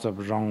and lots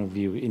of wrong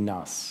view in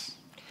us.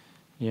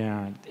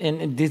 Yeah,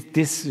 and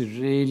this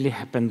really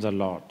happens a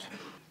lot.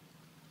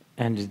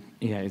 And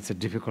it's a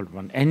difficult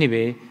one.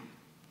 Anyway,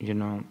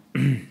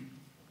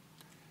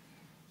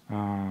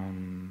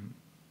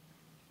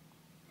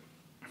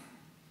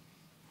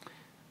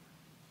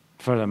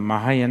 for the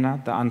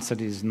Mahayana, the answer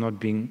is not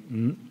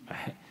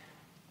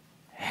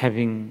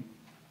having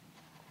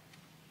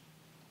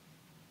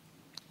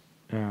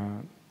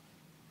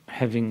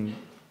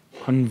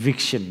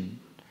conviction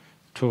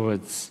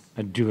towards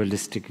a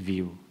dualistic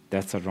view.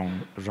 That's a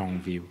wrong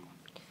view.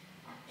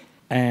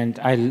 And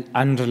I'll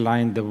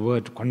underline the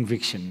word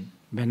conviction.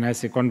 When I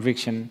say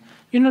conviction,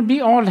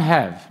 we all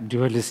have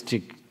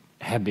dualistic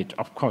habit,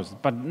 of course,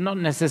 but not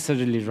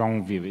necessarily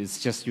wrong view.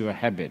 It's just your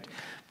habit.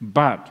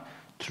 But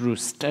through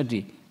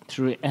study,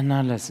 through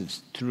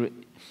analysis, through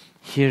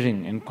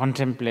hearing and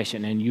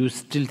contemplation, and you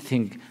still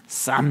think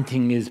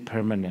something is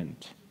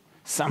permanent,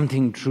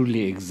 something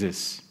truly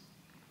exists,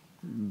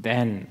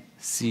 then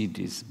seed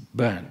is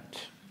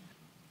burnt,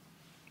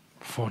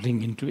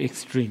 falling into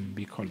extreme,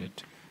 we call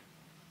it.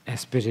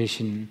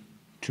 Aspiration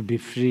to be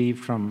free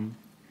from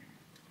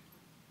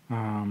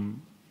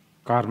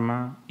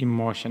karma,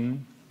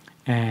 emotion,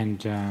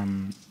 and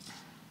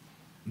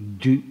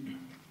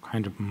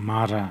kind of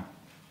Mara,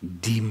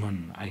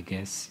 demon, I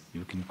guess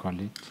you can call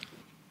it.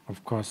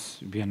 Of course,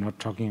 we are not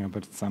talking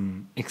about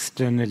some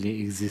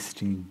externally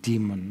existing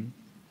demon.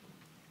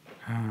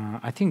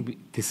 I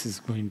think this is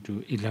going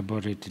to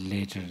elaborate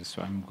later,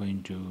 so I'm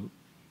going to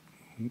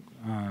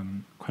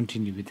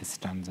continue with the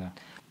stanza.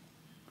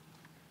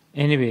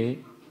 Anyway,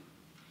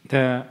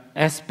 the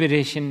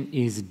aspiration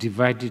is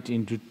divided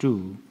into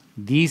two.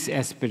 These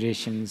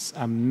aspirations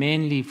are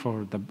mainly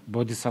for the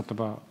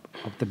bodhisattva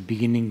of the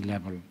beginning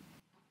level.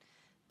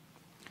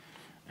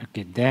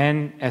 Okay,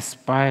 then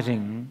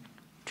aspiring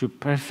to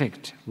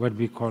perfect what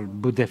we call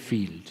Buddha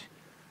field.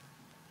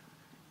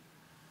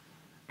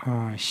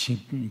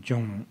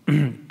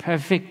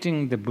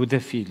 Perfecting the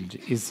Buddha field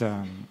is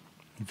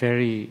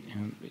very,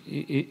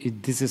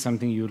 this is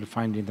something you will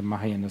find in the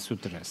Mahayana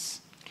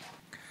Sutras.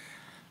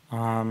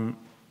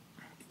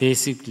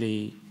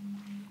 Basically,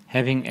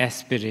 having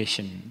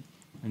aspiration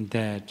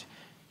that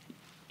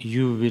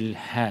you will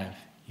have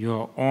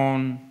your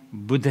own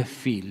Buddha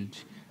field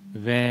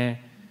where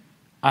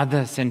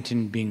other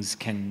sentient beings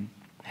can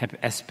have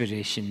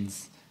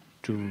aspirations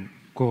to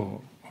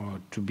go or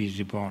to be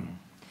reborn.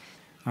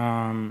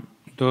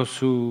 Those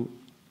who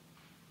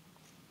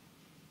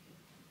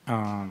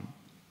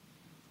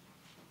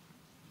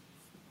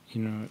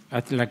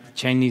like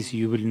Chinese,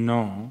 you will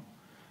know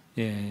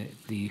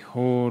the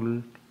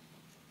whole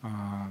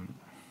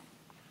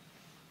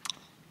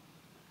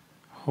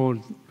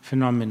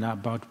phenomena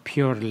about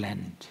Pure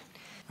Land.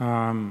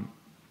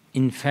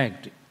 In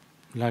fact,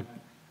 like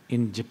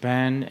in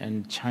Japan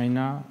and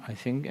China, I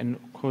think, and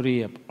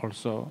Korea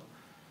also,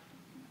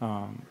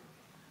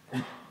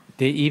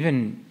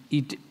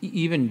 it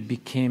even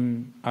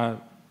became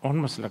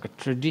almost like a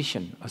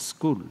tradition, a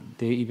school.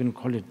 They even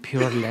call it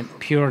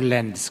Pure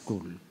Land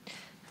School.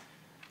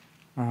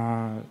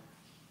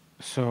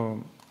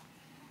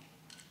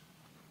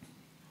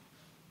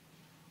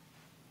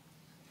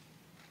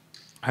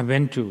 I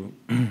went to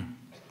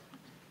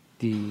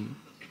the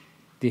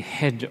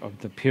head of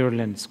the Pure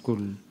Land School,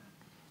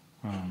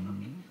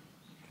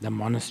 the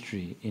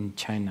monastery in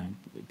China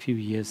a few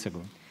years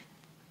ago.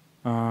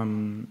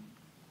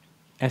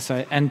 As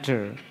I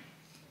enter,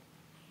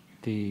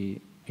 they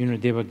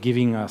were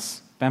giving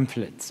us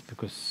pamphlets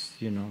because,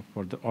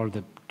 for all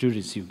the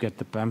tourists, you get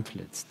the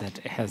pamphlets that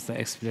has the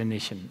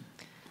explanation.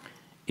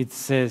 It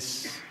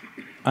says,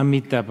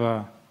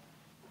 Amitabha,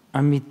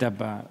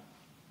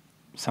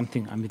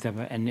 something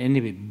Amitabha, and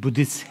anyway,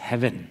 Buddhist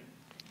heaven.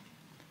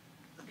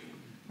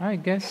 I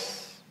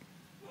guess,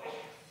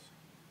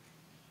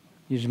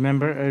 you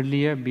remember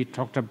earlier we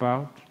talked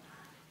about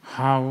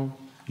how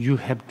you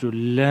have to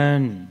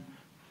learn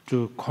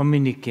to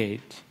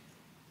communicate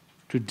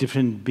to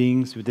different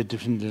beings with a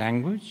different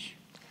language.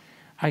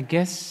 I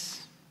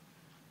guess,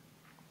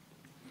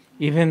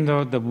 even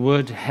though the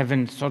word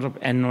heaven sort of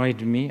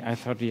annoyed me, I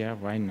thought, yeah,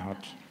 why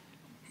not?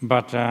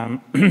 But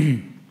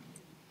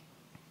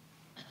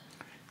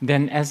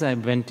then as I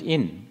went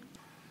in,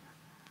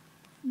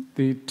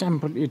 the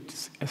temple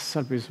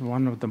itself is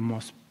one of the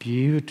most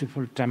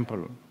beautiful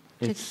temples.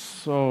 It's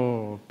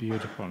so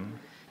beautiful.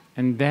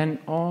 And then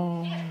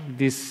all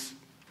these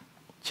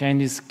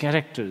Chinese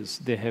characters,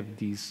 they have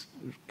these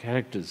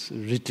characters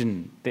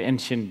written, the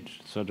ancient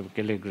sort of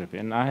calligraphy.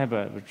 And I have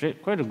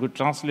quite a good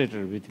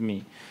translator with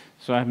me.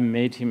 So I've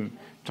made him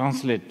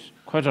translate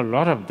quite a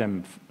lot of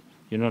them,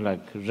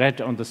 read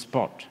on the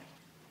spot.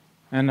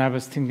 And I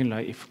was thinking,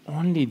 if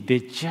only they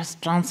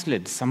just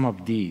translate some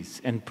of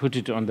these and put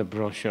it on the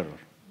brochure.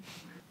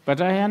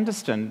 But I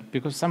understand,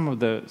 because some of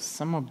the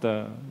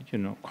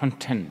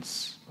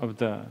contents of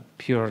the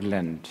Pure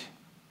Land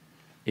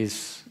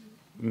is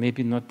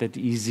maybe not that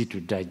easy to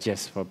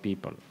digest for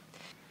people.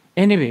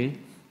 Anyway,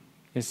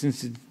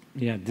 since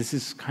this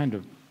is kind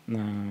of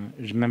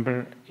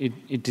remember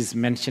it is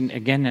mentioned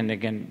again and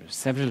again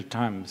several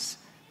times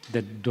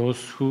that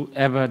those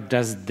whoever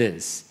does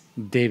this,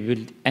 they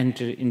will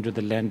enter into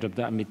the land of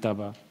the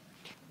Amitabha.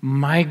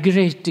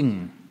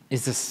 Migrating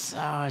is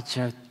such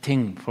a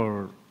thing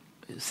for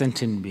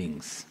sentient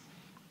beings.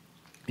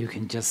 You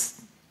can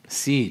just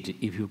see it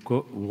if you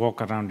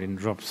walk around in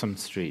Robson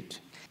Street.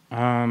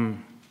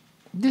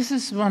 This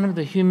is one of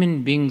the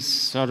human beings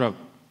sort of,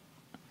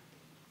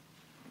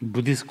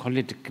 Buddhists call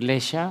it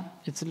klesha.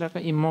 It's like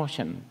an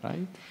emotion,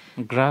 right?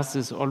 Grass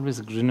is always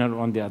greener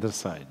on the other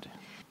side.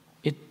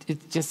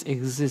 It just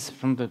exists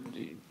from the,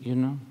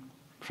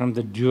 from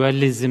the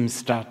dualism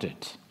started,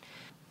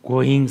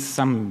 going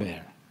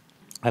somewhere,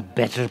 a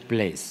better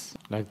place,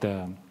 like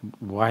the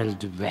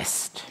Wild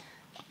West,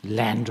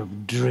 land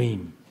of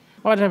dream,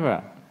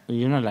 whatever,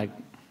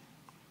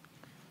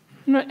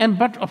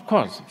 but of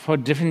course, for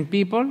different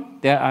people,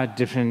 there are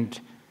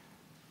different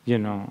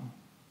land.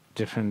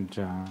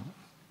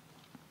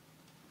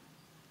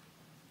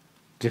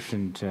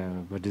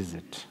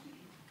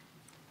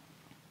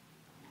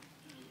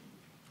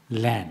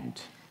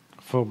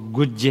 For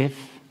Good Jeff,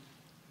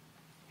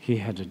 he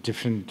had a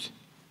different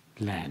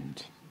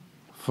land.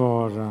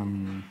 For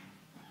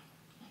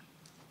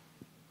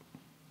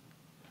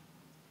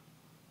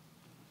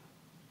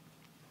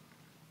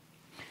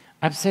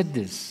I've said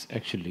this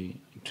actually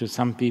to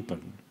some people,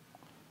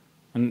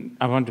 and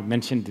I want to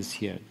mention this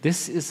here.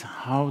 This is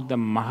how the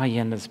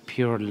Mahayana's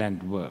Pure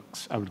Land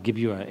works. I will give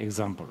you an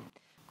example.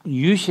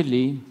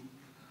 Usually,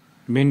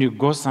 when you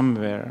go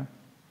somewhere,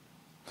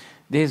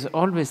 there's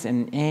always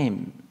an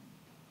aim.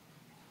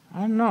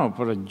 I don't know,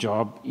 for a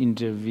job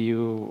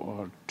interview,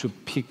 or to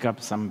pick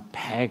up some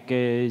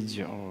package,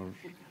 or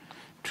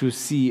to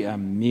see a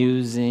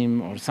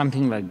museum, or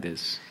something like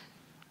this,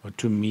 or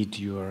to meet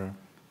your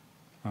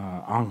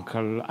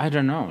uncle, I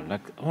don't know,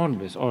 like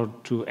always, or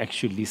to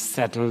actually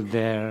settle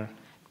there.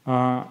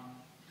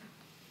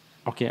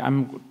 Okay,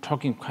 I'm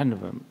talking kind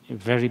of a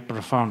very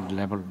profound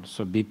level,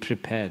 so be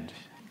prepared.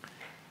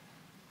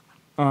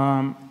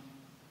 And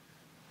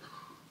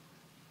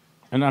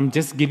I'm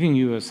just giving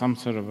you some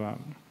sort of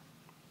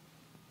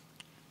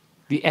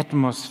the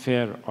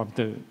atmosphere of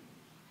the,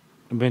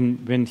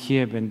 when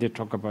they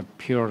talk about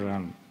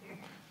pure,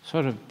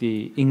 sort of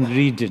the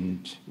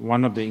ingredient,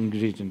 one of the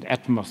ingredient,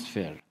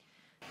 atmosphere.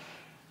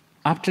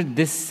 After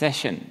this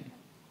session,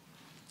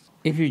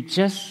 if you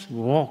just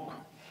walk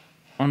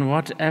on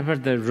whatever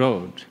the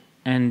road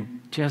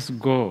and just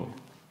go,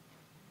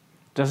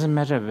 doesn't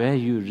matter where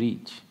you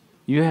reach,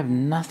 you have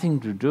nothing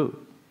to do.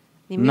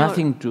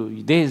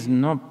 There is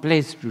no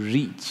place to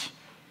reach.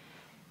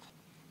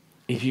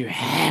 If you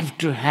have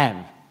to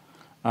have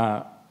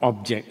an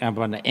object,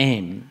 an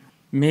aim,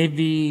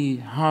 maybe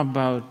how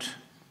about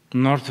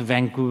North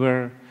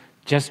Vancouver,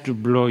 just to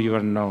blow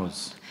your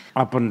nose.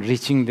 Upon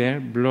reaching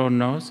there, blow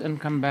nose and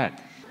come back.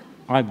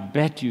 I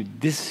bet you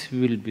this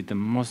will be the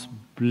most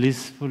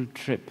blissful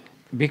trip.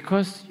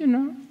 Because,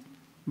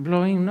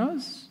 blowing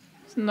nose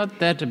is not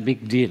that a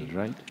big deal,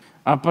 right?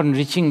 Upon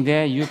reaching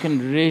there, you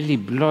can really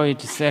blow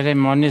it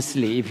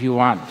ceremoniously if you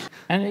want.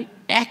 And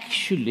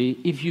actually,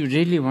 if you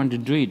really want to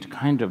do it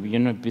kind of,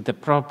 with a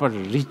proper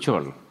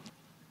ritual,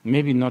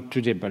 maybe not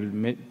today, but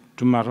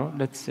tomorrow,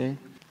 let's say,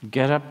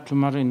 Get up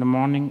tomorrow in the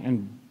morning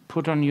and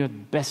put on your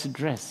best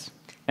dress,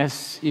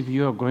 as if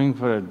you are going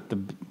for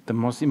the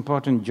most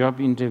important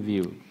job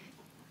interview.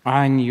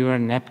 Iron your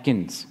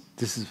napkins.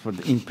 This is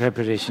in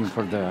preparation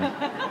for the,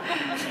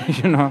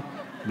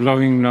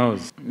 blowing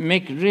nose.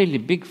 Make really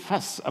big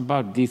fuss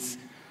about this,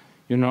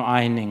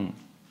 ironing.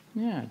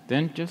 Yeah,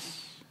 then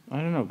just,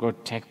 go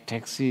take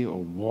taxi or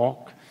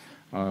walk,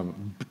 or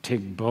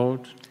take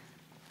boat.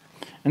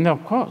 And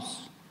of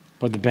course,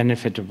 for the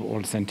benefit of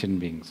all sentient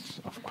beings,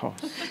 of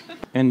course.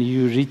 And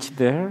you reach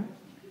there,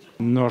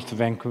 North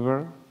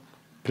Vancouver,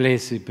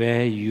 place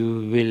where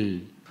you will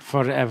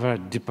forever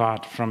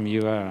depart from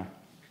your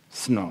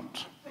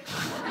snot.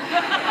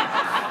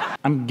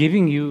 I'm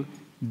giving you,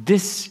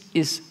 this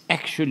is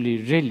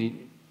actually really,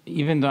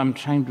 even though I'm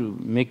trying to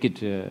make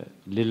it a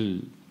little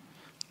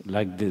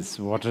like this,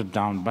 watered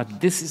down, but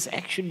this is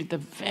actually the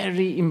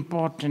very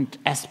important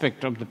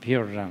aspect of the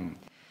pure realm.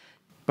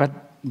 But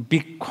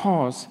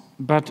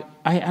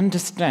I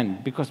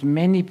understand, because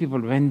many people,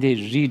 when they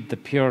read the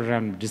pure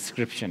realm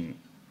description,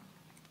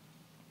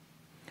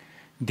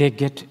 they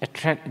get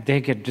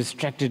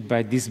distracted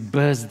by these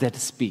birds that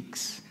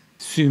speaks,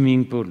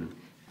 swimming pool.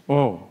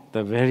 Oh,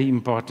 the very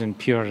important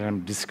pure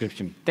realm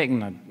description. Like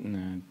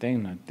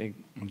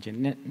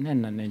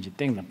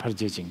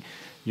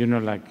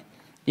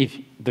if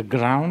the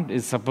ground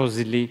is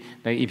supposedly,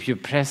 like if you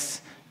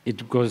press,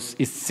 it goes,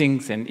 it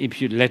sinks, and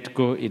if you let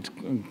go, it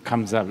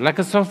comes up, like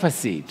a sofa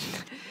seat.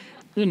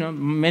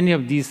 Many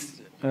of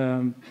these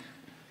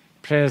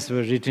prayers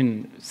were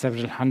written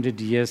several hundred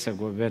years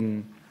ago,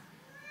 when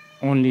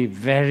only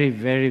very,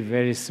 very,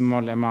 very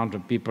small amount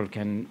of people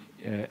can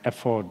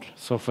afford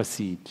sofa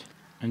seat.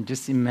 And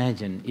just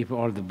imagine if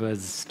all the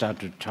birds start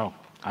to talk.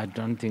 I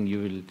don't think you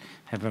will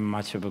have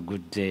much of a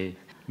good day.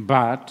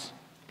 But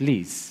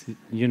please,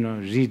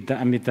 read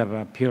the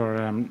Amitabha Pure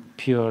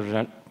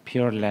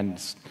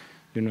Land,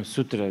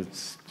 Sutra.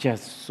 It's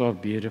just so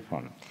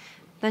beautiful.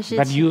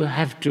 But you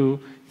have to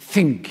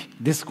think,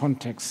 this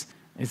context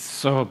is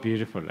so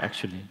beautiful,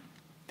 actually.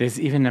 There's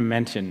even a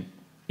mention,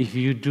 if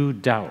you do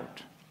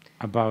doubt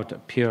about a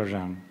pure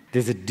realm,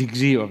 there's a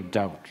degree of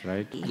doubt,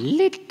 right? A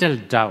little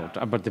doubt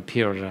about the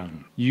pure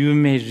realm. You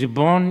may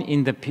reborn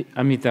in the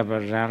Amitabha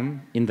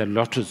realm, in the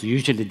lotus.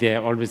 Usually they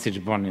are always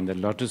reborn in the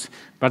lotus,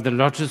 but the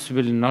lotus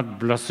will not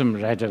blossom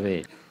right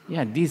away.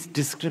 Yeah, these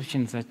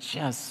descriptions are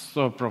just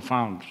so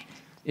profound.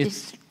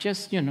 It's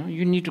just, you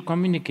need to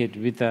communicate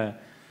with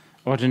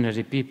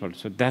ordinary people.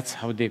 So that's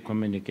how they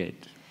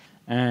communicate.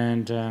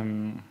 And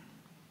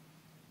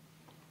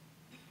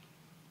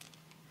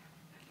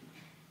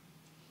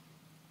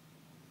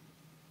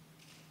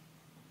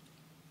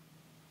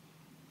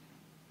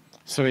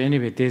so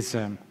anyway, there's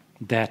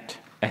that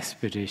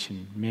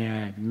aspiration.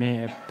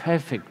 May I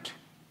perfect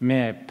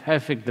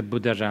the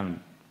Buddha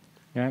realm.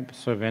 Yeah?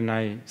 So when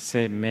I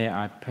say, may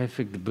I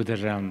perfect the Buddha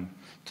realm,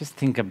 just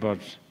think about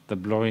the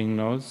blowing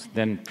nose,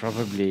 then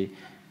probably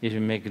it will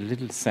make a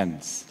little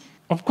sense.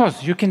 Of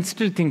course, you can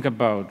still think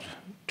about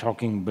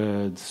talking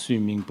birds,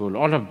 swimming pool,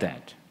 all of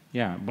that.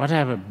 Yeah,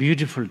 whatever,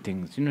 beautiful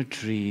things,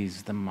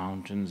 trees, the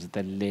mountains,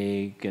 the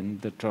lake,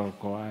 and the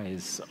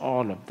turquoise,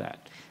 all of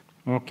that.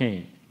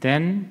 Okay,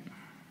 then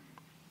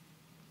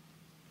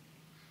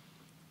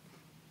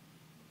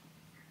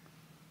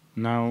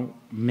now,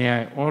 may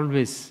I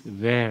always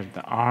wear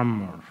the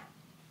armor.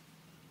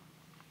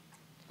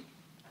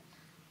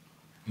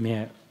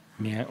 May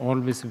I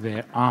always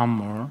wear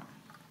armor,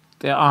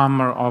 the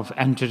armor of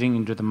entering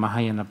into the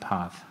Mahayana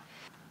path.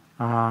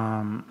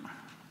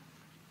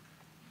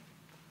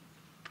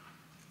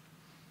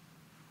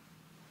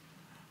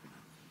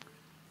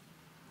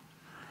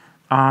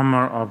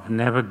 Armor of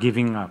never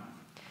giving up,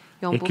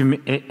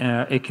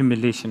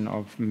 accumulation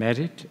of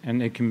merit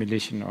and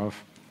accumulation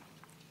of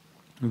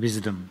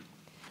wisdom,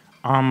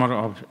 armor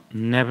of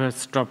never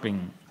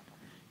stopping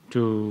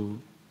to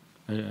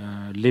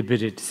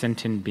liberate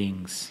sentient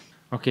beings.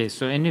 Okay,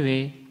 so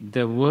anyway,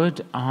 the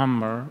word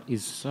armor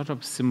is sort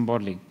of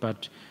symbolic,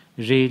 but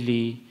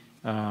really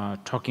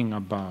talking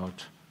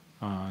about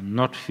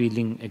not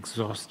feeling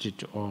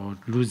exhausted or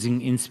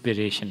losing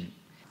inspiration,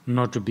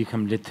 not to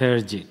become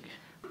lethargic,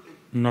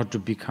 not to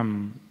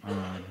become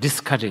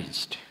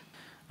discouraged.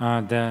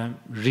 The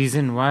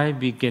reason why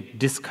we get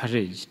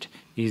discouraged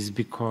is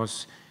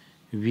because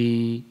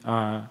we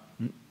are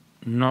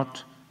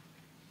not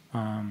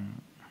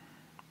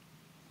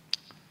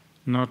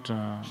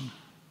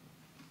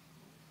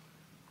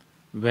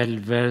well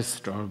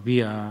versed, or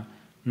we are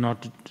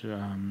not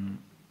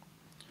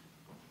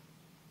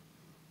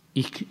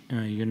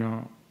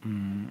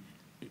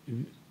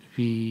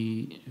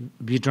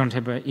we don't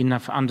have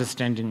enough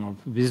understanding of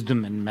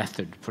wisdom and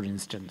method, for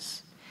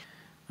instance.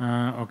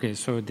 Okay,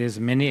 so there's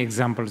many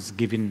examples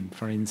given.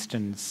 For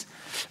instance,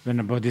 when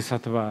a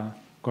bodhisattva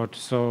got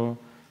so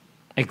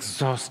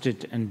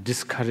exhausted and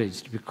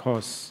discouraged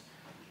because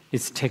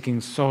it's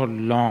taking so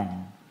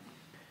long,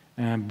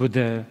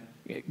 Buddha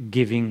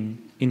giving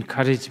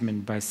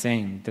encouragement by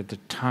saying that the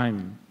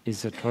time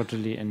is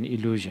totally an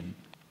illusion,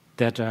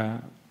 that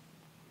a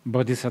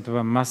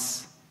bodhisattva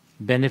must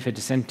benefit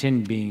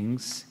sentient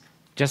beings,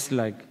 just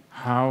like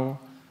how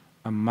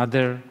a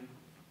mother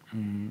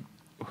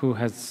who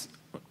has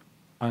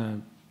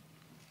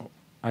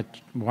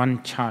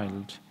one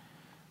child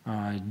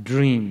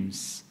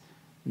dreams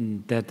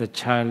that the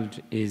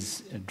child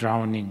is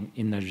drowning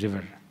in a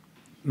river.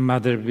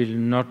 Mother will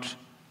not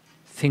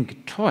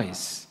think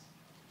twice,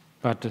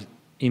 but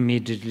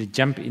immediately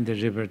jump in the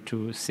river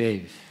to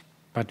save.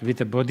 But with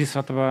a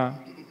bodhisattva,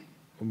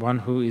 one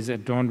who is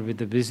adorned with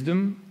the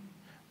wisdom,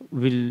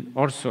 will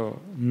also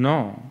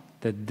know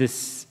that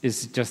this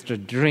is just a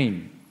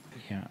dream.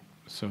 Yeah.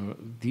 So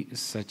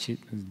these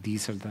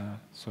are the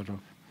sort of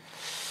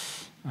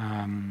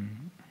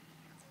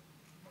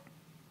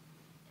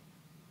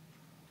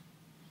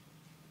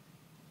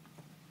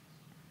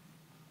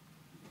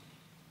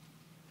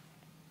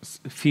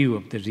few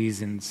of the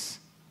reasons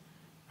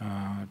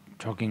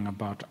talking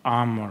about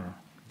armor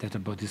that a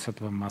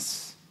bodhisattva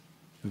must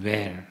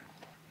wear.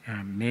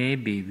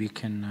 Maybe we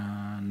can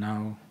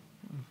now,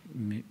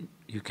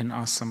 you can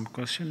ask some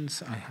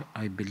questions.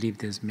 I believe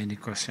there's many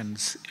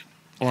questions,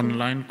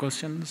 online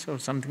questions or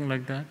something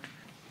like that.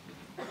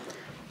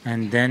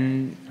 And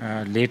then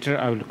later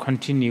I will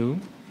continue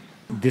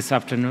this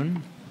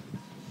afternoon.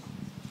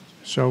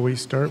 Shall we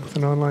start with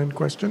an online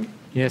question?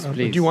 Yes,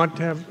 please. Do you want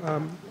to have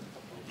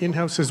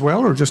in-house as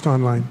well, or just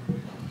online?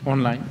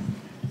 Online.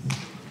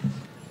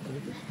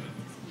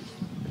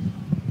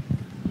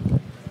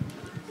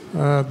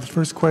 The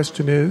first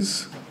question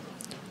is,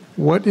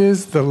 what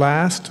is the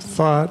last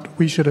thought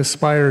we should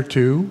aspire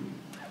to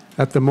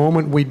at the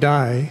moment we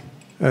die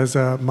as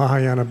a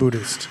Mahayana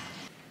Buddhist?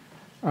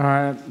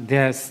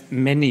 There's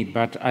many,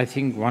 but I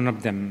think one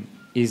of them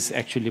is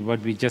actually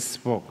what we just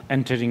spoke,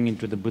 entering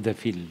into the Buddha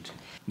field.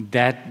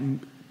 That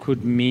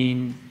could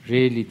mean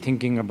really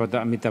thinking about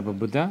the Amitabha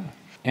Buddha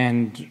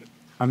and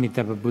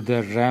Amitabha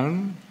Buddha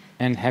realm,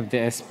 and have the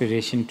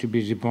aspiration to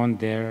be reborn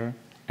there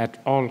at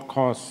all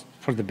costs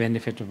for the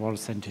benefit of all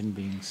sentient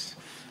beings.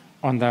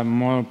 On the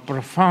more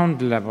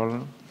profound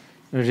level,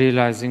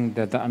 realizing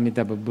that the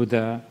Amitabha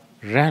Buddha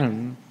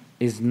realm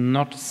is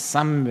not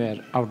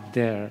somewhere out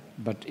there,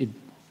 but it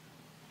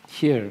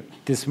here,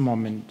 this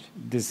moment,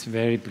 this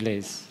very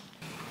place.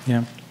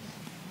 Yeah.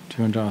 Do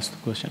you want to ask the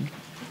question?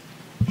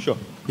 Sure.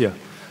 Yeah.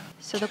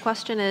 So the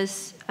question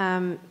is,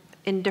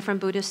 in different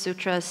Buddhist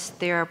sutras,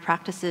 there are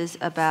practices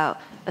about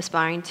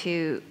aspiring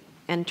to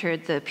enter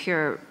the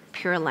pure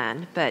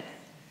land, but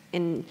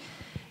in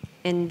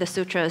the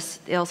sutras,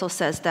 it also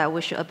says that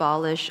we should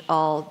abolish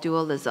all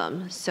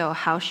dualism. So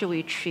how should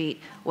we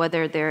treat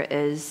whether there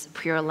is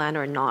pure land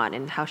or not,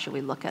 and how should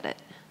we look at it?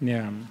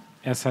 Yeah,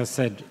 as I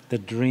said, the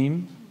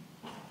dream,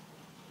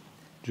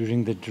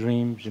 during the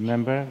dream,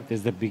 remember,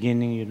 there's the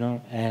beginning,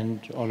 and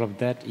all of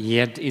that,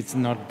 yet it's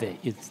not there,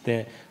 it's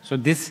there. So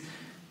this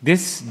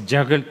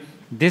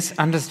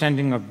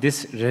understanding of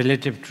this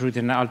relative truth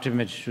and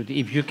ultimate truth,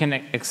 if you can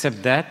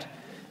accept that,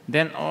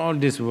 then all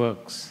this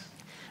works.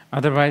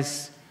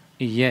 Otherwise,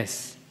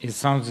 yes, it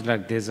sounds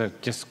like there's a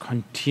just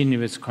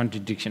continuous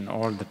contradiction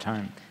all the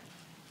time.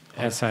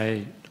 As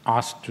I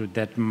asked to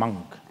that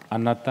monk,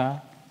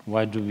 Anatta,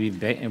 why do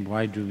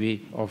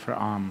we offer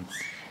alms?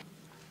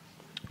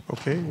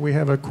 Okay, we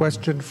have a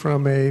question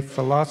from a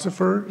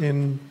philosopher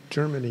in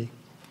Germany.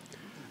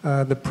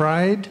 The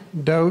pride,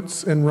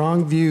 doubts, and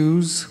wrong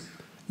views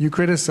you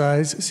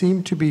criticize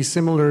seem to be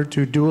similar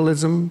to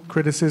dualism,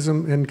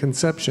 criticism, and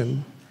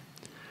conception,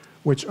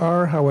 which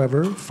are,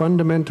 however,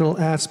 fundamental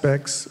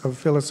aspects of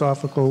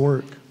philosophical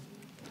work.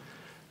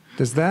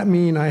 Does that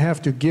mean I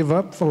have to give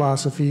up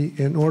philosophy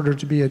in order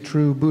to be a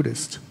true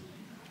Buddhist?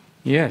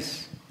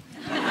 Yes.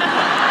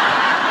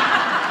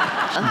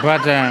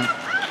 But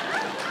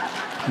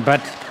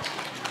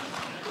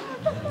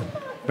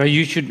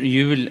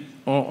you will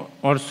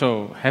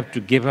also have to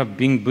give up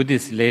being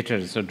Buddhist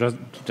later, so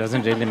it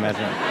doesn't really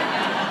matter.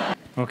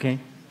 Okay,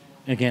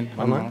 again,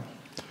 one more.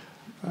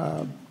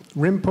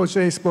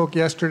 Rinpoche spoke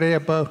yesterday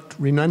about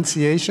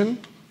renunciation,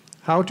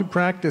 how to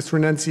practice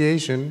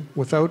renunciation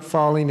without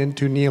falling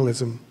into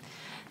nihilism.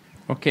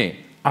 Okay,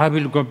 I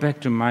will go back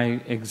to my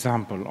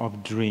example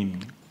of dream.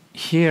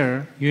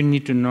 Here, you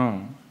need to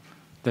know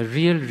the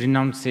real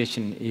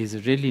renunciation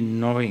is really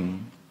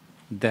knowing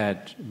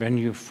that when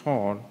you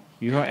fall,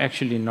 you are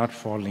actually not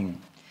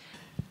falling.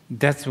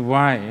 That's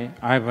why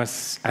I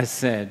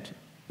said,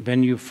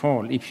 when you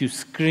fall, if you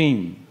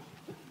scream,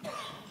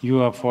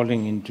 you are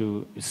falling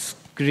into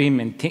scream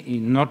and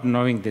not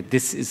knowing that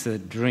this is a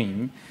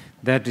dream.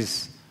 That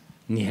is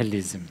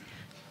nihilism.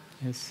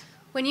 Yes.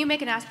 When you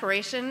make an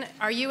aspiration,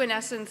 are you in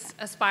essence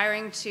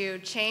aspiring to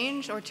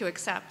change or to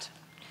accept?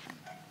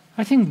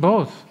 I think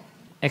both.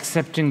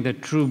 Accepting the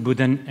true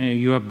Buddha,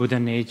 your Buddha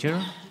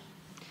nature,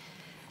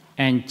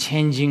 and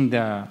changing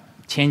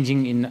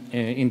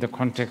in the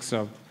context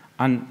of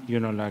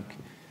undoing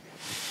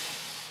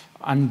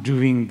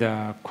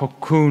the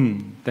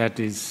cocoon that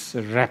is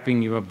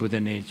wrapping your Buddha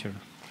nature.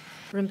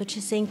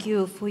 Rinpoche, thank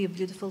you for your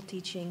beautiful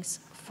teachings.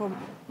 For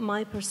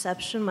my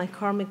perception, my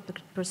karmic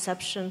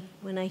perception,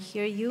 when I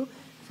hear you,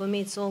 for me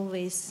it's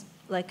always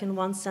like in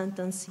one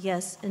sentence,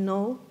 yes and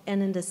no,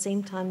 and in the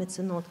same time it's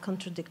not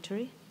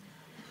contradictory.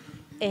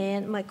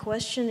 And my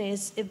question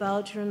is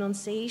about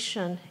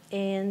renunciation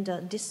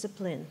and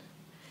discipline.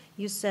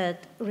 You said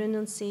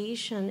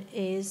renunciation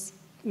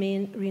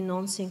mean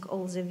renouncing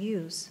all the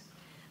views,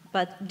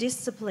 but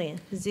discipline,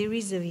 there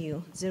is a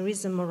view, there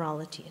is a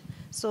morality.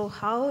 So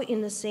how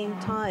in the same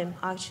time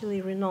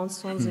actually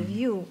renounce all the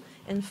view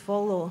and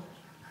follow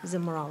the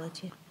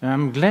morality?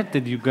 I'm glad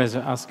that you guys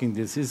are asking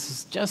this.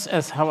 It's just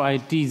as how I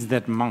teach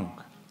that monk.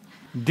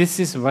 This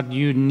is what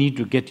you need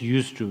to get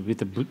used to with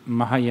the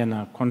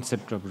Mahayana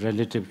concept of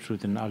relative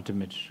truth and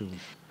ultimate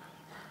truth.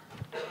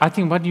 I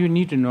think what you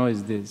need to know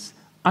is this.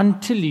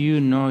 Until you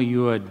know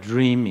you are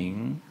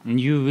dreaming,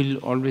 you will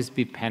always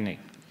be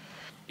panicked.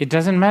 It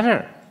doesn't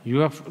matter.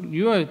 You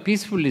are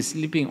peacefully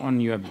sleeping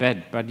on your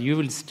bed, but you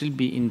will still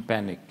be in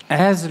panic.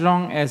 As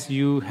long as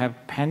you have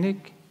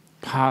panic,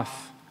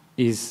 path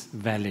is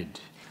valid.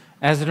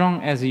 As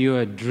long as you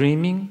are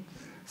dreaming,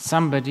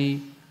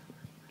 somebody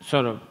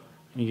sort of,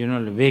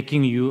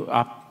 waking you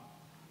up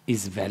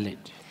is valid.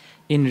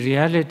 In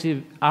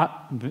reality,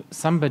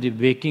 somebody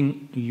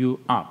waking you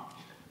up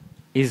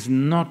is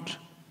not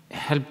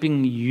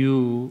helping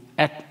you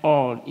at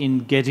all in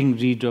getting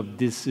rid of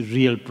this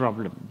real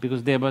problem,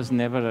 because there was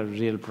never a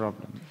real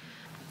problem.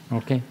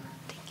 Okay?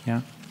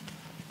 Yeah?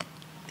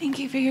 Thank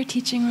you for your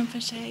teaching,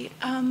 Rinpoche.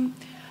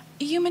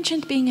 You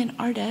mentioned being an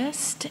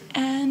artist,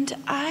 and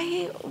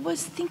I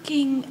was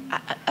thinking,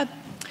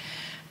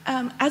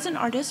 as an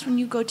artist, when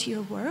you go to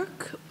your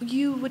work,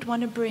 you would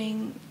want to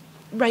bring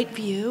right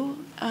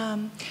view,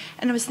 and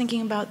I was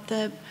thinking about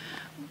the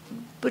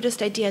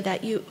Buddhist idea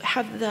that you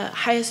have the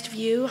highest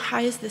view,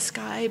 high as the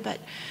sky, but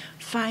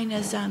fine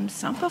as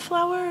sampa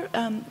flower,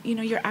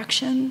 your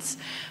actions.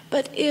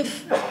 But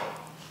if,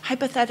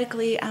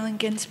 hypothetically, Allen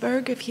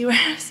Ginsberg, if you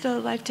were still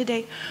alive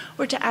today,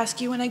 were to ask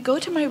you, when I go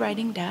to my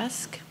writing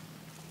desk,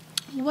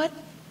 what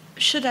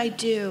should I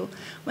do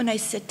when I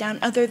sit down,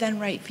 other than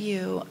right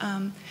view?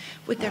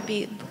 Would there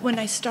be when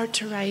I start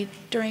to write,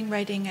 during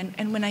writing,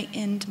 and when I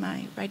end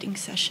my writing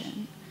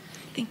session?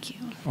 Thank you.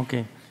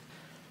 Okay.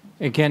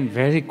 Again,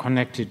 very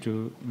connected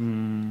to,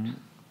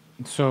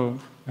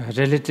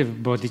 relative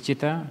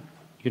bodhicitta,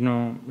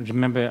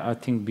 remember, I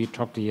think we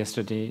talked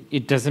yesterday,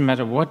 it doesn't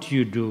matter what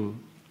you do,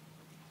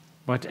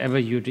 whatever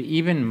you do,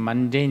 even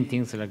mundane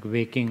things like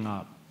waking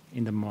up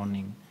in the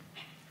morning,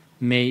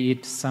 may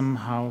it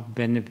somehow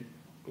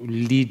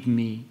lead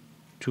me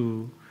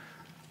to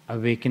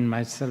awaken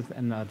myself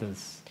and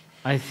others.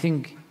 I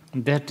think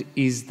that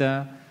is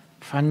the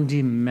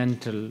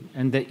fundamental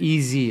and the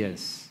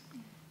easiest.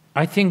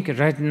 I think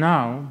right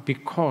now,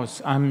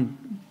 because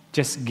I'm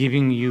just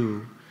giving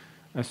you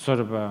a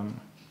sort of a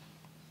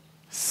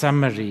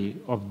summary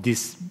of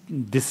this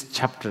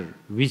chapter,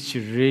 which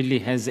really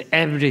has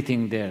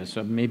everything there,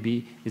 so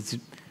maybe it's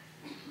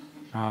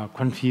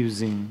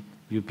confusing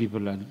you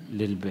people a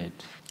little bit.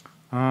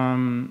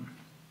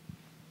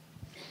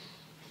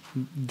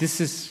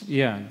 This is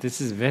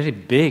very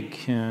big.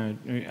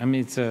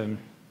 It's a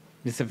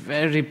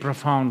very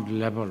profound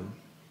level.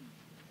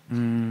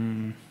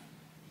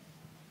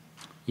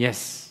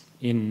 Yes,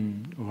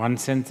 in one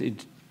sense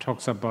it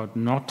talks about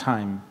no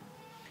time.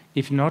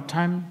 If no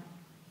time,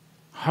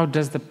 how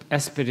does the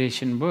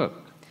aspiration work?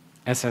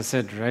 As I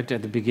said right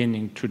at the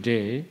beginning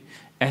today,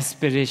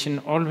 aspiration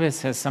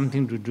always has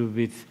something to do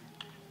with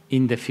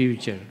in the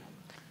future.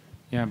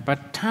 Yeah,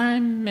 but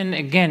time and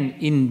again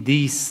in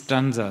these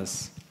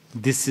stanzas,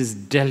 this is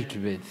dealt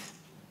with.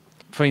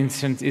 For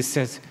instance, it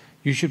says,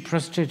 you should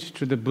prostrate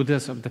to the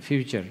Buddhas of the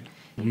future.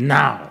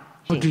 Now.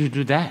 How do you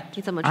do that?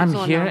 I'm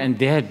here and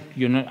they're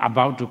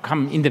about to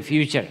come in the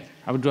future.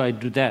 How do I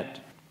do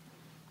that?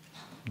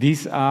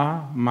 These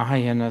are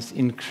Mahayana's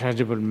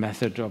incredible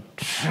method of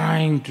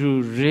trying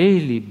to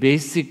really,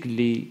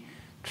 basically,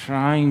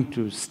 trying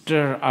to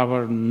stir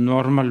our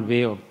normal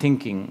way of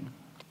thinking.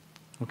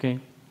 Okay?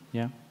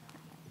 Yeah?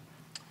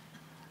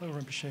 Hello,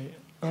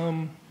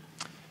 Rinpoche.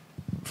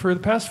 For the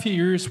past few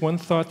years, one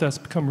thought that's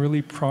become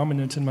really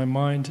prominent in my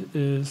mind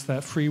is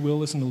that free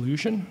will is an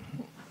illusion.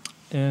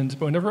 And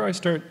whenever I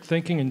start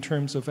thinking in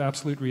terms of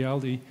absolute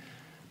reality,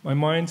 my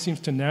mind seems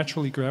to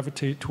naturally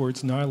gravitate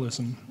towards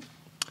nihilism.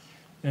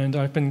 And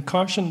I've been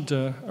cautioned,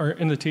 or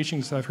in the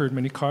teachings I've heard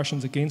many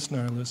cautions against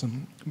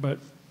nihilism, but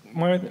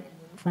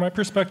from my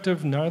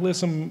perspective,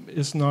 nihilism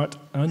is not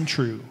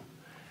untrue.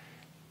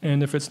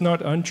 And if it's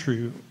not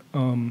untrue,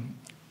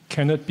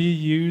 can it be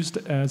used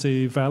as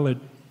a valid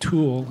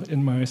tool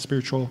in my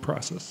spiritual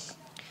process?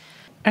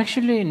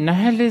 Actually,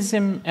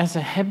 nihilism as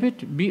a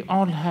habit, we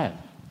all have.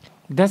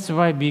 That's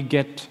why we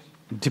get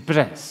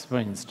depressed, for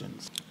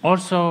instance.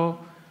 Also,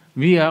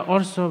 we are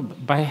also,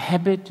 by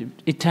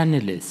habit,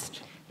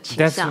 eternalist.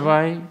 That's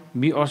why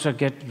we also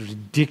get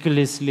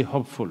ridiculously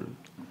hopeful.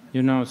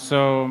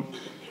 So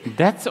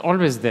that's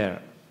always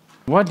there.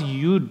 What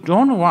you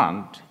don't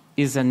want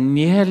is a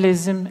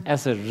nihilism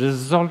as a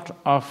result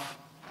of,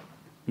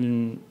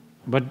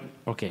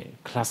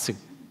 classic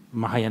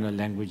Mahayana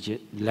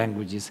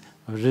languages,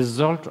 a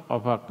result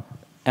of an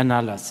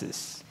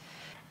analysis.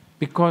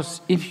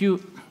 Because if you,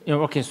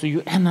 okay, so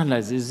you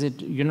analyze, is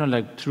it,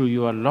 like through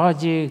your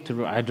logic,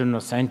 through, I don't know,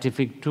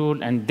 scientific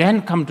tool, and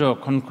then come to a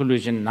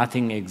conclusion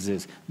nothing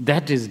exists.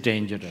 That is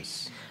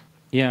dangerous.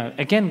 Yeah,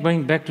 again,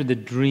 going back to the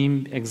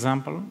dream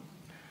example,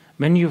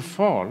 when you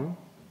fall,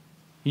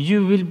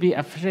 you will be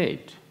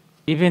afraid,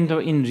 even though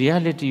in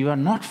reality you are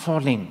not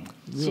falling.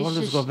 We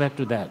always go back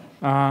to that.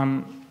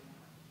 Now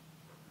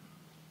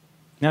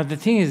the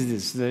thing is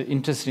this, the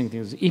interesting thing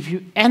is, if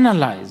you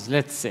analyze,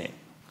 let's say,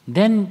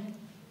 then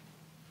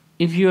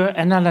if your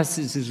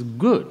analysis is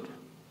good,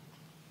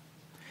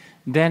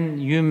 then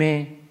you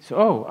may say,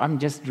 oh, I'm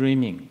just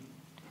dreaming.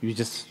 You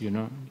just,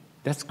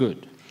 that's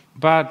good.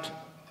 But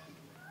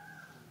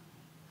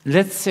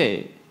let's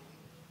say,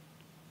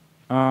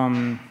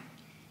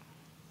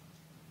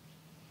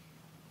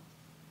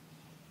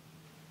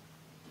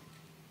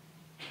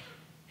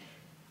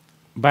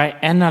 by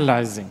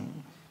analyzing,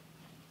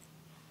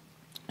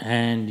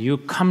 and you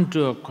come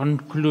to a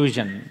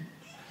conclusion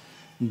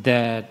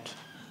that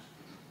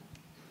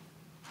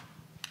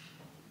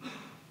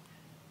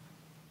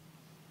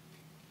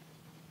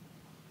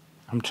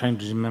I'm trying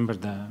to remember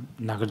the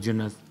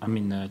Nagarjuna's,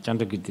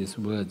 Chandagirti's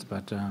words,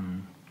 but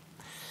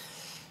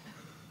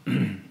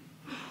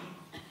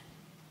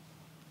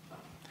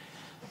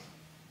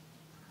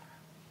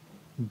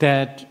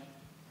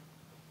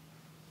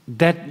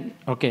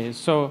okay,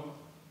 so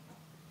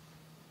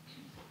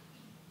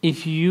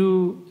if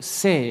you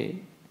say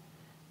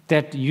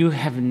that you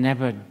have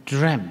never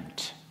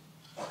dreamt,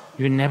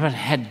 you never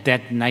had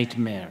that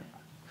nightmare,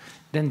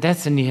 then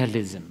that's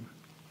nihilism.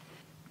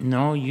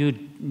 No, you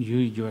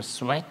are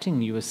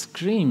sweating, you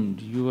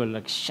screamed, you were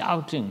like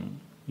shouting,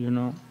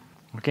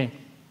 Okay,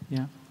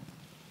 yeah.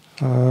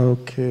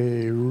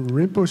 Okay,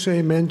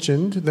 Rinpoche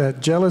mentioned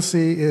that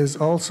jealousy is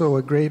also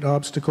a great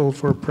obstacle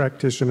for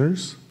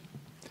practitioners.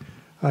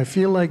 I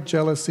feel like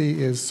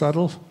jealousy is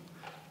subtle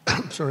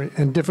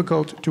and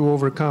difficult to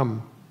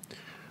overcome.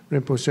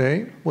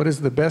 Rinpoche, what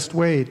is the best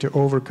way to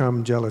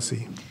overcome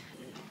jealousy?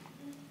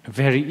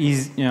 Very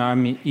easy,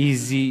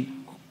 easy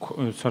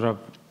sort of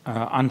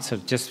answer,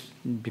 just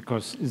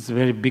because it's a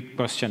very big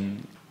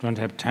question. Don't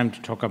have time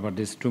to talk about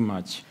this too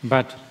much.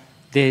 But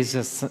there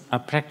is a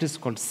practice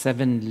called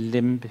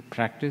 7-limb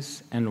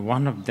practice, and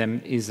one of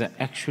them is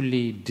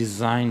actually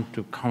designed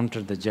to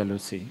counter the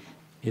jealousy.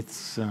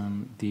 It's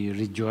the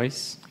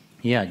rejoice.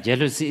 Yeah,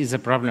 jealousy is a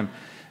problem.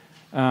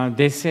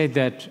 They say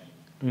that,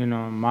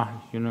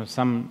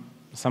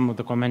 some of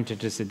the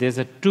commentators say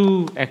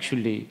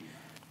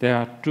there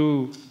are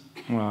two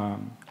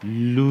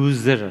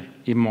loser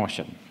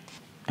emotion.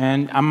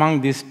 And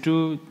among these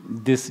two,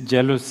 this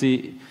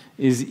jealousy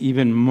is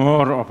even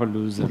more of a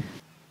loser.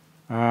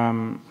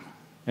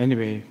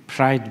 Anyway,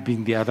 pride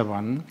being the other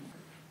one.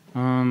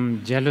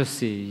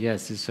 Jealousy,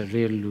 yes, is a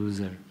real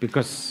loser,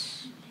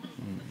 because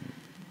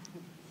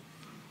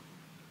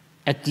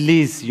at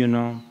least,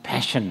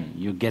 passion,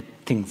 you get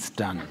things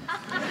done.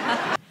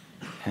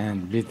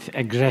 And with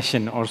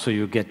aggression also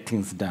you get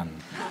things done.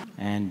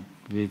 And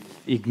with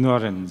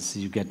ignorance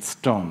you get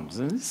storms.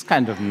 It's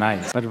kind of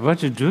nice. But what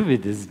to do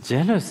with this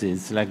jealousy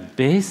is like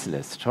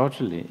baseless,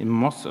 totally. And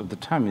most of the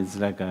time it's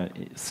like a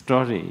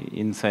story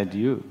inside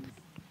you.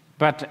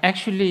 But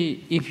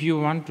actually, if you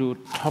want to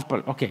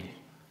topple, okay,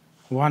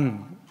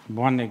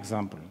 one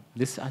example.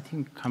 This, I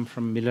think, comes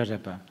from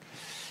Milarepa.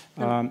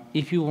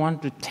 If you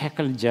want to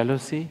tackle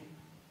jealousy,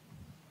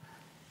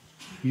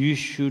 you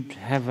should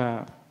have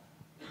a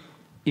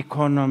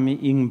economy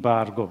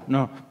embargo.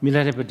 No,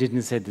 Milarepa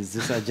didn't say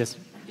this.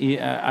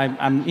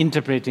 I'm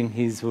interpreting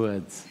his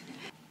words.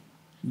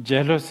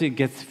 Jealousy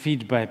gets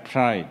fed by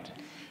pride.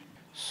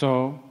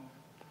 So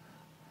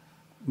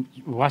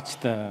watch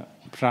the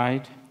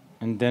pride,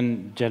 and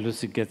then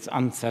jealousy gets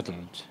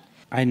unsettled.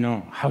 I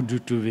know how to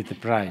do with the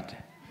pride.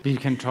 We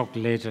can talk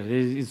later.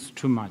 It's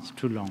too much,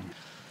 too long.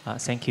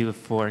 Thank you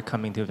for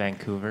coming to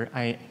Vancouver.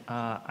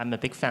 I'm a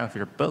big fan of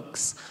your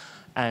books,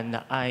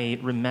 and I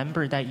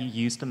remember that you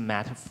used the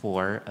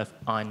metaphor of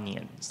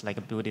onions, like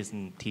a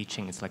Buddhism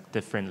teaching is like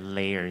different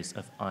layers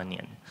of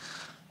onion.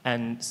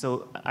 And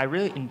so I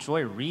really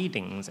enjoy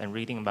reading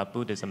about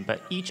Buddhism,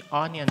 but each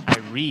onion I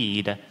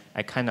read,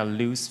 I kind of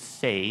lose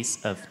face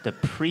of the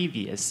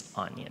previous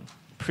onion,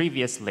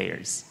 previous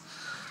layers.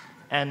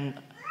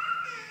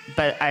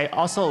 But I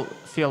also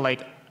feel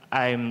like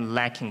I'm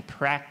lacking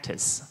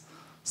practice.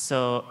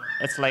 So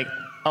it's like,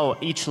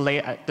 each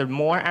layer, the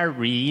more I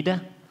read,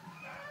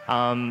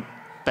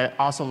 but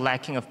also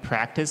lacking of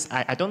practice,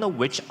 I don't know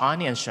which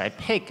onion should I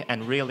pick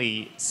and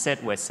really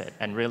sit with it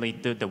and really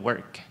do the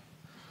work.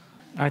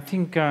 I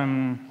think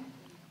I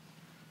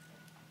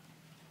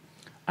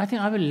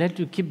will let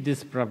you keep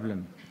this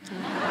problem.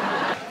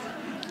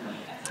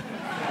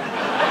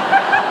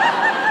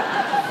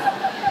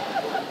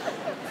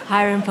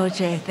 Hi,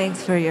 Rinpoche.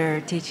 Thanks for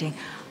your teaching.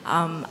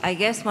 I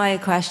guess my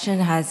question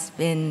has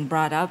been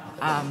brought up,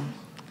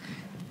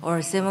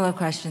 or similar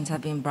questions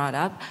have been brought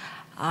up.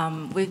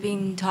 We've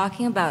been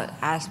talking about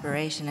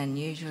aspiration, and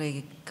usually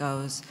it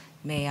goes,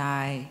 may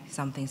I,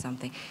 something,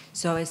 something.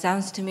 So it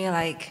sounds to me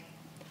like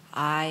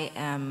I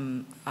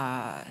am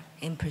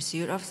in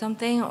pursuit of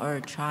something or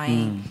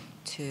trying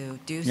to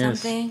do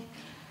something.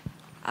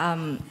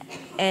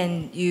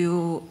 And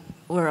you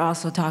were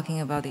also talking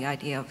about the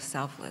idea of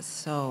selfless.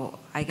 So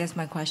I guess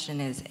my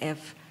question is,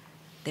 if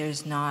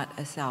there's not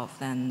a self,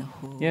 then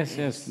who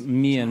Yes,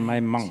 me and my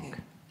monk.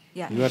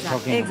 Yeah, you are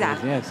talking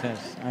about. Yes,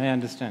 I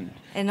understand.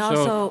 And so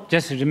also,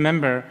 just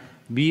remember,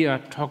 we are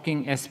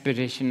talking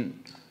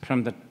aspiration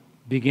from the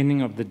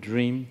beginning of the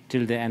dream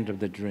till the end of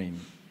the dream.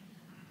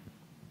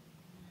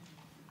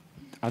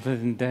 Other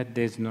than that,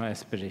 there is no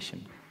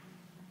aspiration.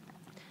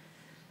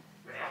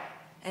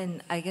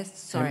 And I guess,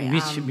 sorry.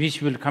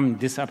 Which will come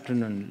this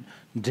afternoon.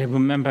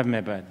 Remember,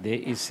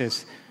 it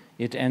says,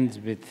 it ends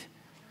with,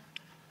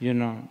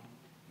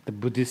 the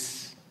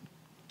Buddhist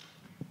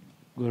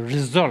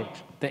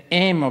result. The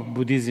aim of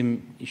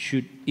Buddhism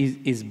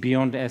is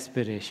beyond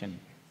aspiration.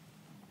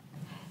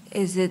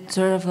 Is it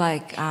sort of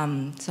like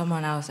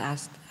someone else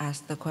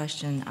asked the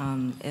question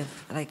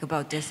if like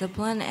about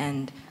discipline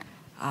and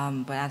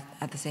but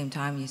at the same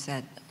time you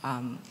said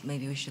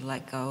maybe we should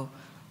let go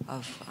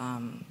of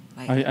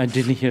like. I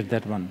didn't hear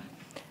that one.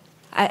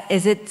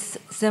 Is it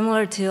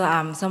similar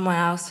to someone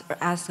else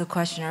asked a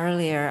question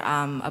earlier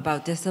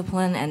about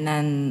discipline and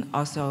then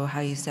also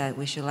how you said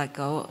we should let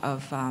go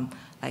of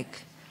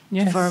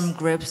firm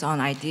grips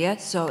on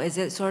ideas? So is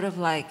it sort of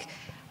like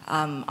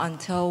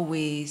until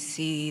we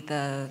see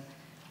the,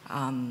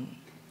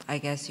 I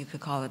guess you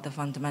could call it the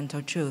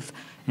fundamental truth,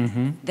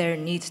 there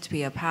needs to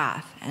be a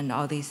path, and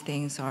all these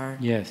things are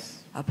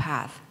a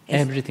path.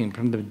 Everything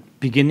from the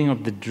beginning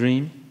of the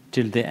dream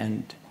till the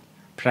end.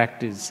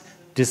 Practice,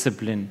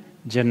 discipline,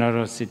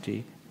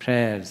 generosity,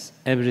 prayers,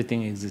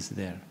 everything exists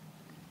there.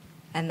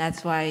 And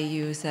that's why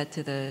you said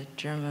to the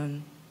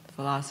German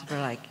philosopher,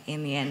 like,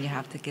 in the end, you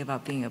have to give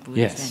up being a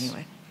Buddhist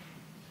anyway.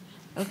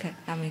 Okay,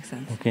 that makes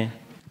sense. Okay.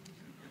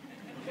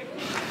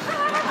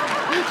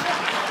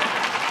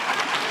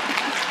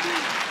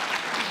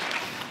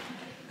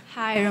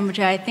 Hi,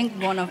 Rinpoche. I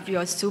think one of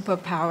your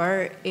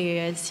superpower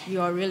is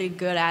you're really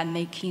good at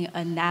making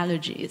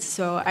analogies.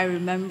 So I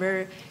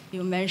remember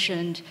you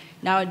mentioned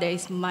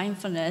nowadays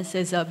mindfulness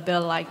is a bit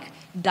like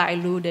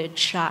diluted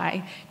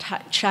chai.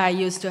 Chai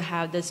used to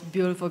have this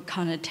beautiful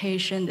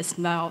connotation, the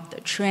smell of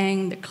the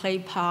train, the clay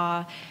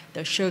pot,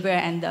 the sugar,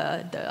 and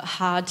the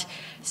heart.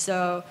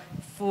 So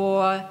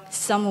for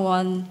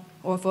someone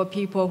or for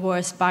people who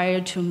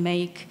aspire to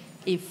make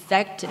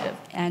effective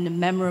and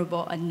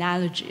memorable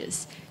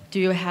analogies, do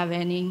you have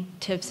any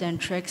tips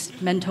and tricks,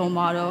 mental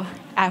model,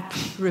 app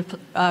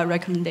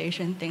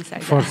recommendation, things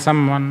like that? For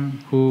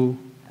someone who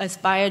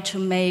aspire to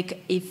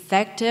make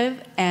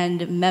effective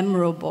and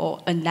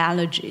memorable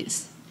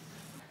analogies.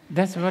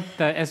 That's what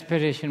the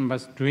aspiration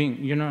was doing.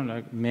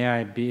 Like, may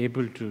I be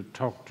able to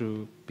talk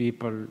to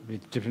people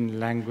with different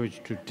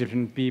language, to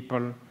different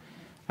people.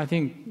 I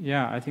think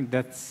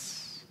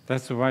that's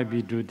why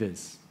we do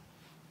this.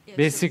 Yes,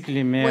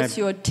 Basically, so what's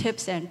your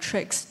tips and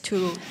tricks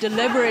to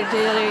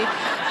deliberately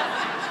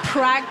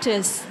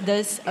practice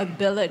this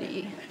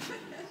ability?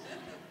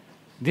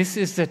 This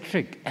is the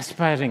trick,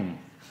 aspiring.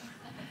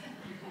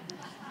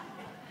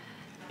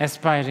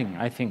 Aspiring,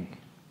 I think.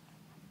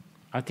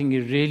 I think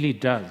it really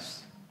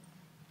does.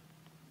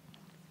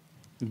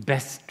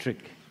 Best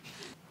trick.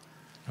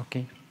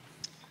 Okay?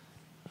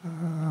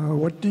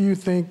 What do you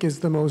think is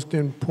the most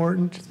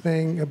important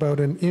thing about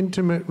an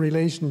intimate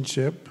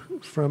relationship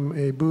from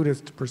a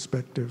Buddhist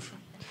perspective?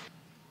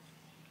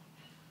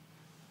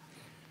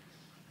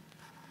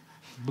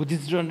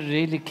 Buddhists don't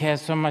really care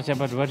so much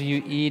about what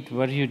you eat,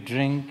 what you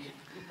drink,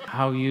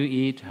 how you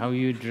eat, how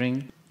you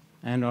drink,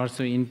 and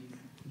also in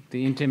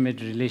the intimate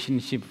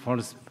relationship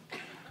falls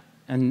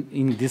and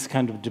in this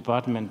kind of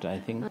department, I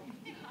think.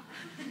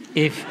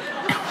 If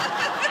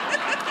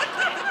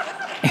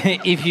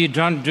if you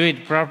don't do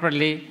it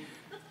properly,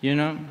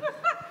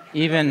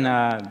 even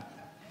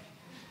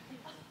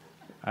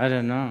I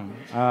don't know,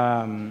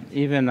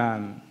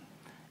 even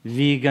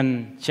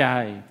vegan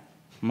chai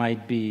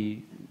might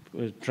be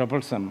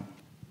troublesome.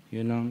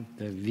 The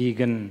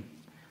vegan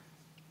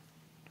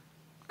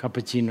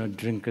cappuccino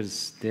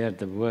drinkers, they are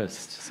the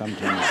worst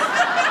sometimes.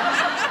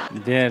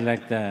 They're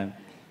like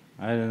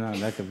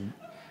like a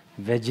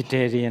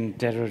vegetarian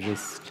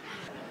terrorist.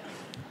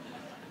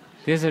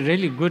 There's a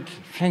really good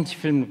French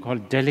film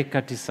called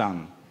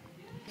Delicatessen.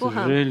 It's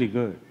really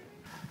good.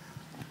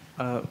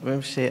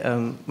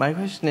 Rinpoche, my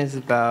question is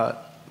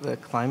about the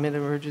climate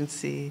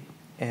emergency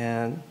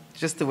and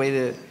just the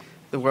way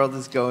the world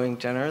is going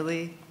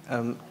generally.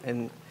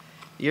 And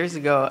years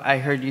ago, I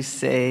heard you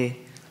say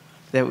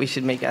that we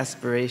should make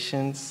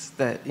aspirations,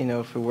 that,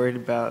 if we're worried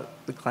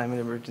about the climate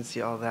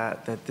emergency, all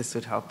that this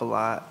would help a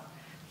lot.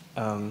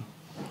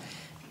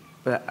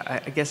 But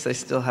I guess I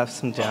still have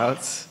some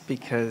doubts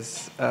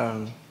because,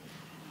 I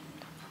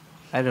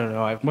don't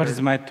know. What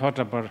is my thought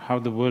about how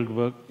the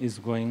world is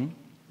going?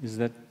 Is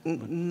that?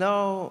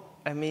 No,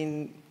 I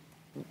mean,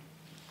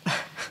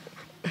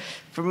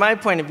 from my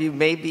point of view,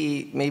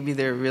 maybe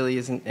there really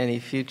isn't any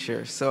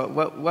future. So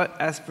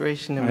what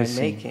aspiration am I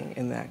making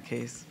in that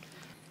case?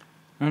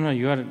 No,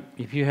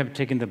 if you have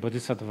taken the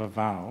bodhisattva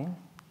vow,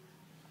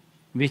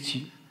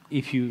 which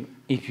if you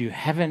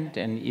haven't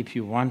and if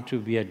you want to,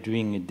 we are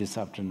doing it this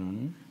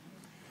afternoon,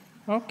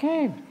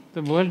 okay,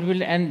 the world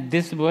will end,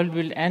 this world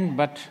will end,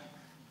 but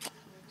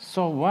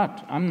so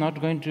what? I'm not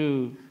going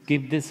to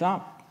give this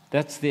up.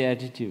 That's the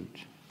attitude.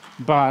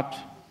 But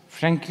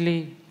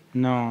frankly,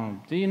 no.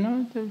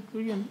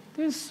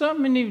 There's so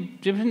many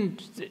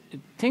different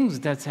things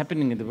that's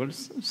happening in the world.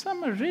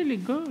 Some are really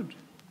good.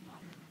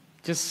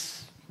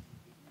 Just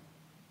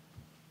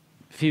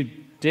a few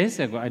days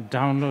ago, I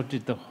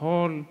downloaded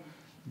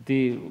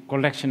the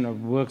collection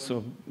of works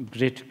of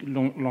great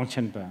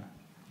Longchenpa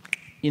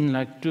in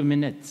like 2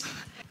 minutes.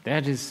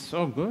 That is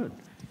so good.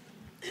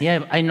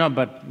 Yeah, I know,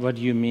 but what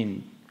do you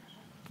mean?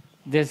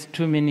 There's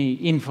too many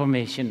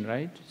information,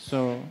 right?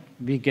 So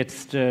we get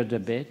stirred a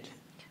bit.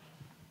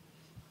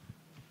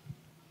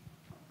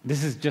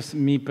 This is just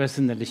me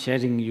personally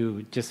sharing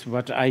you just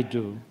what I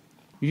do.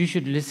 You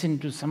should listen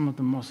to some of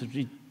the most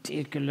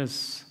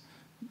ridiculous,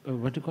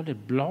 what do you call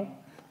it,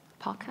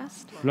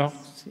 Podcast?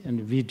 Vlogs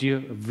and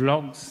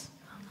vlogs,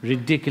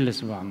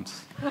 ridiculous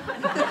ones.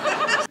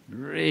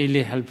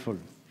 Really helpful.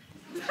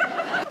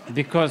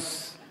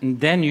 Because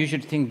then you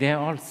should think they're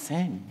all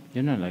same,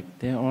 like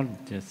they're all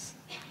just.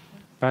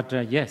 But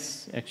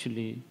yes,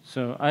 actually,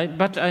 so I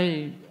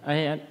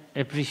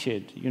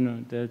appreciate,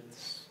 that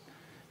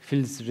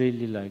feels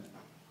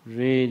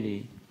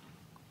really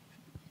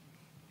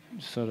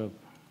sort of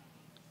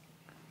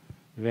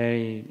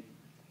very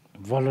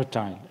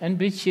volatile, and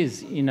which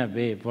is in a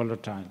way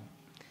volatile.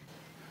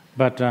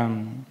 But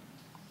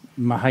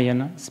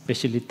Mahayana,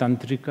 especially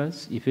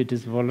Tantrikas, if it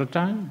is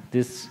volatile,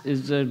 this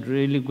is a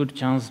really good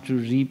chance to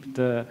reap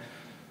the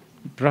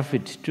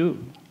profit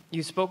too.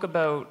 You spoke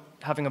about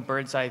having a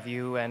bird's eye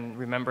view and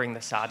remembering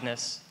the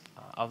sadness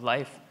of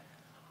life.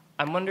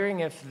 I'm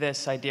wondering if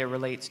this idea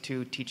relates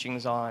to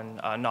teachings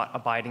on not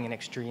abiding in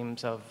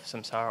extremes of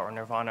samsara or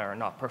nirvana, or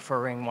not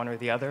preferring one or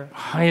the other.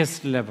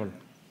 Highest level.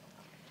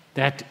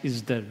 That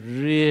is the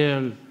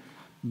real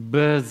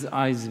bird's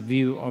eye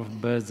view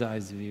of bird's eye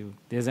view.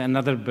 There's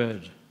another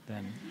bird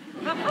then.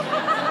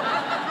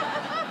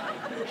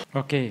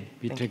 Okay,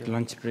 we take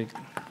lunch break.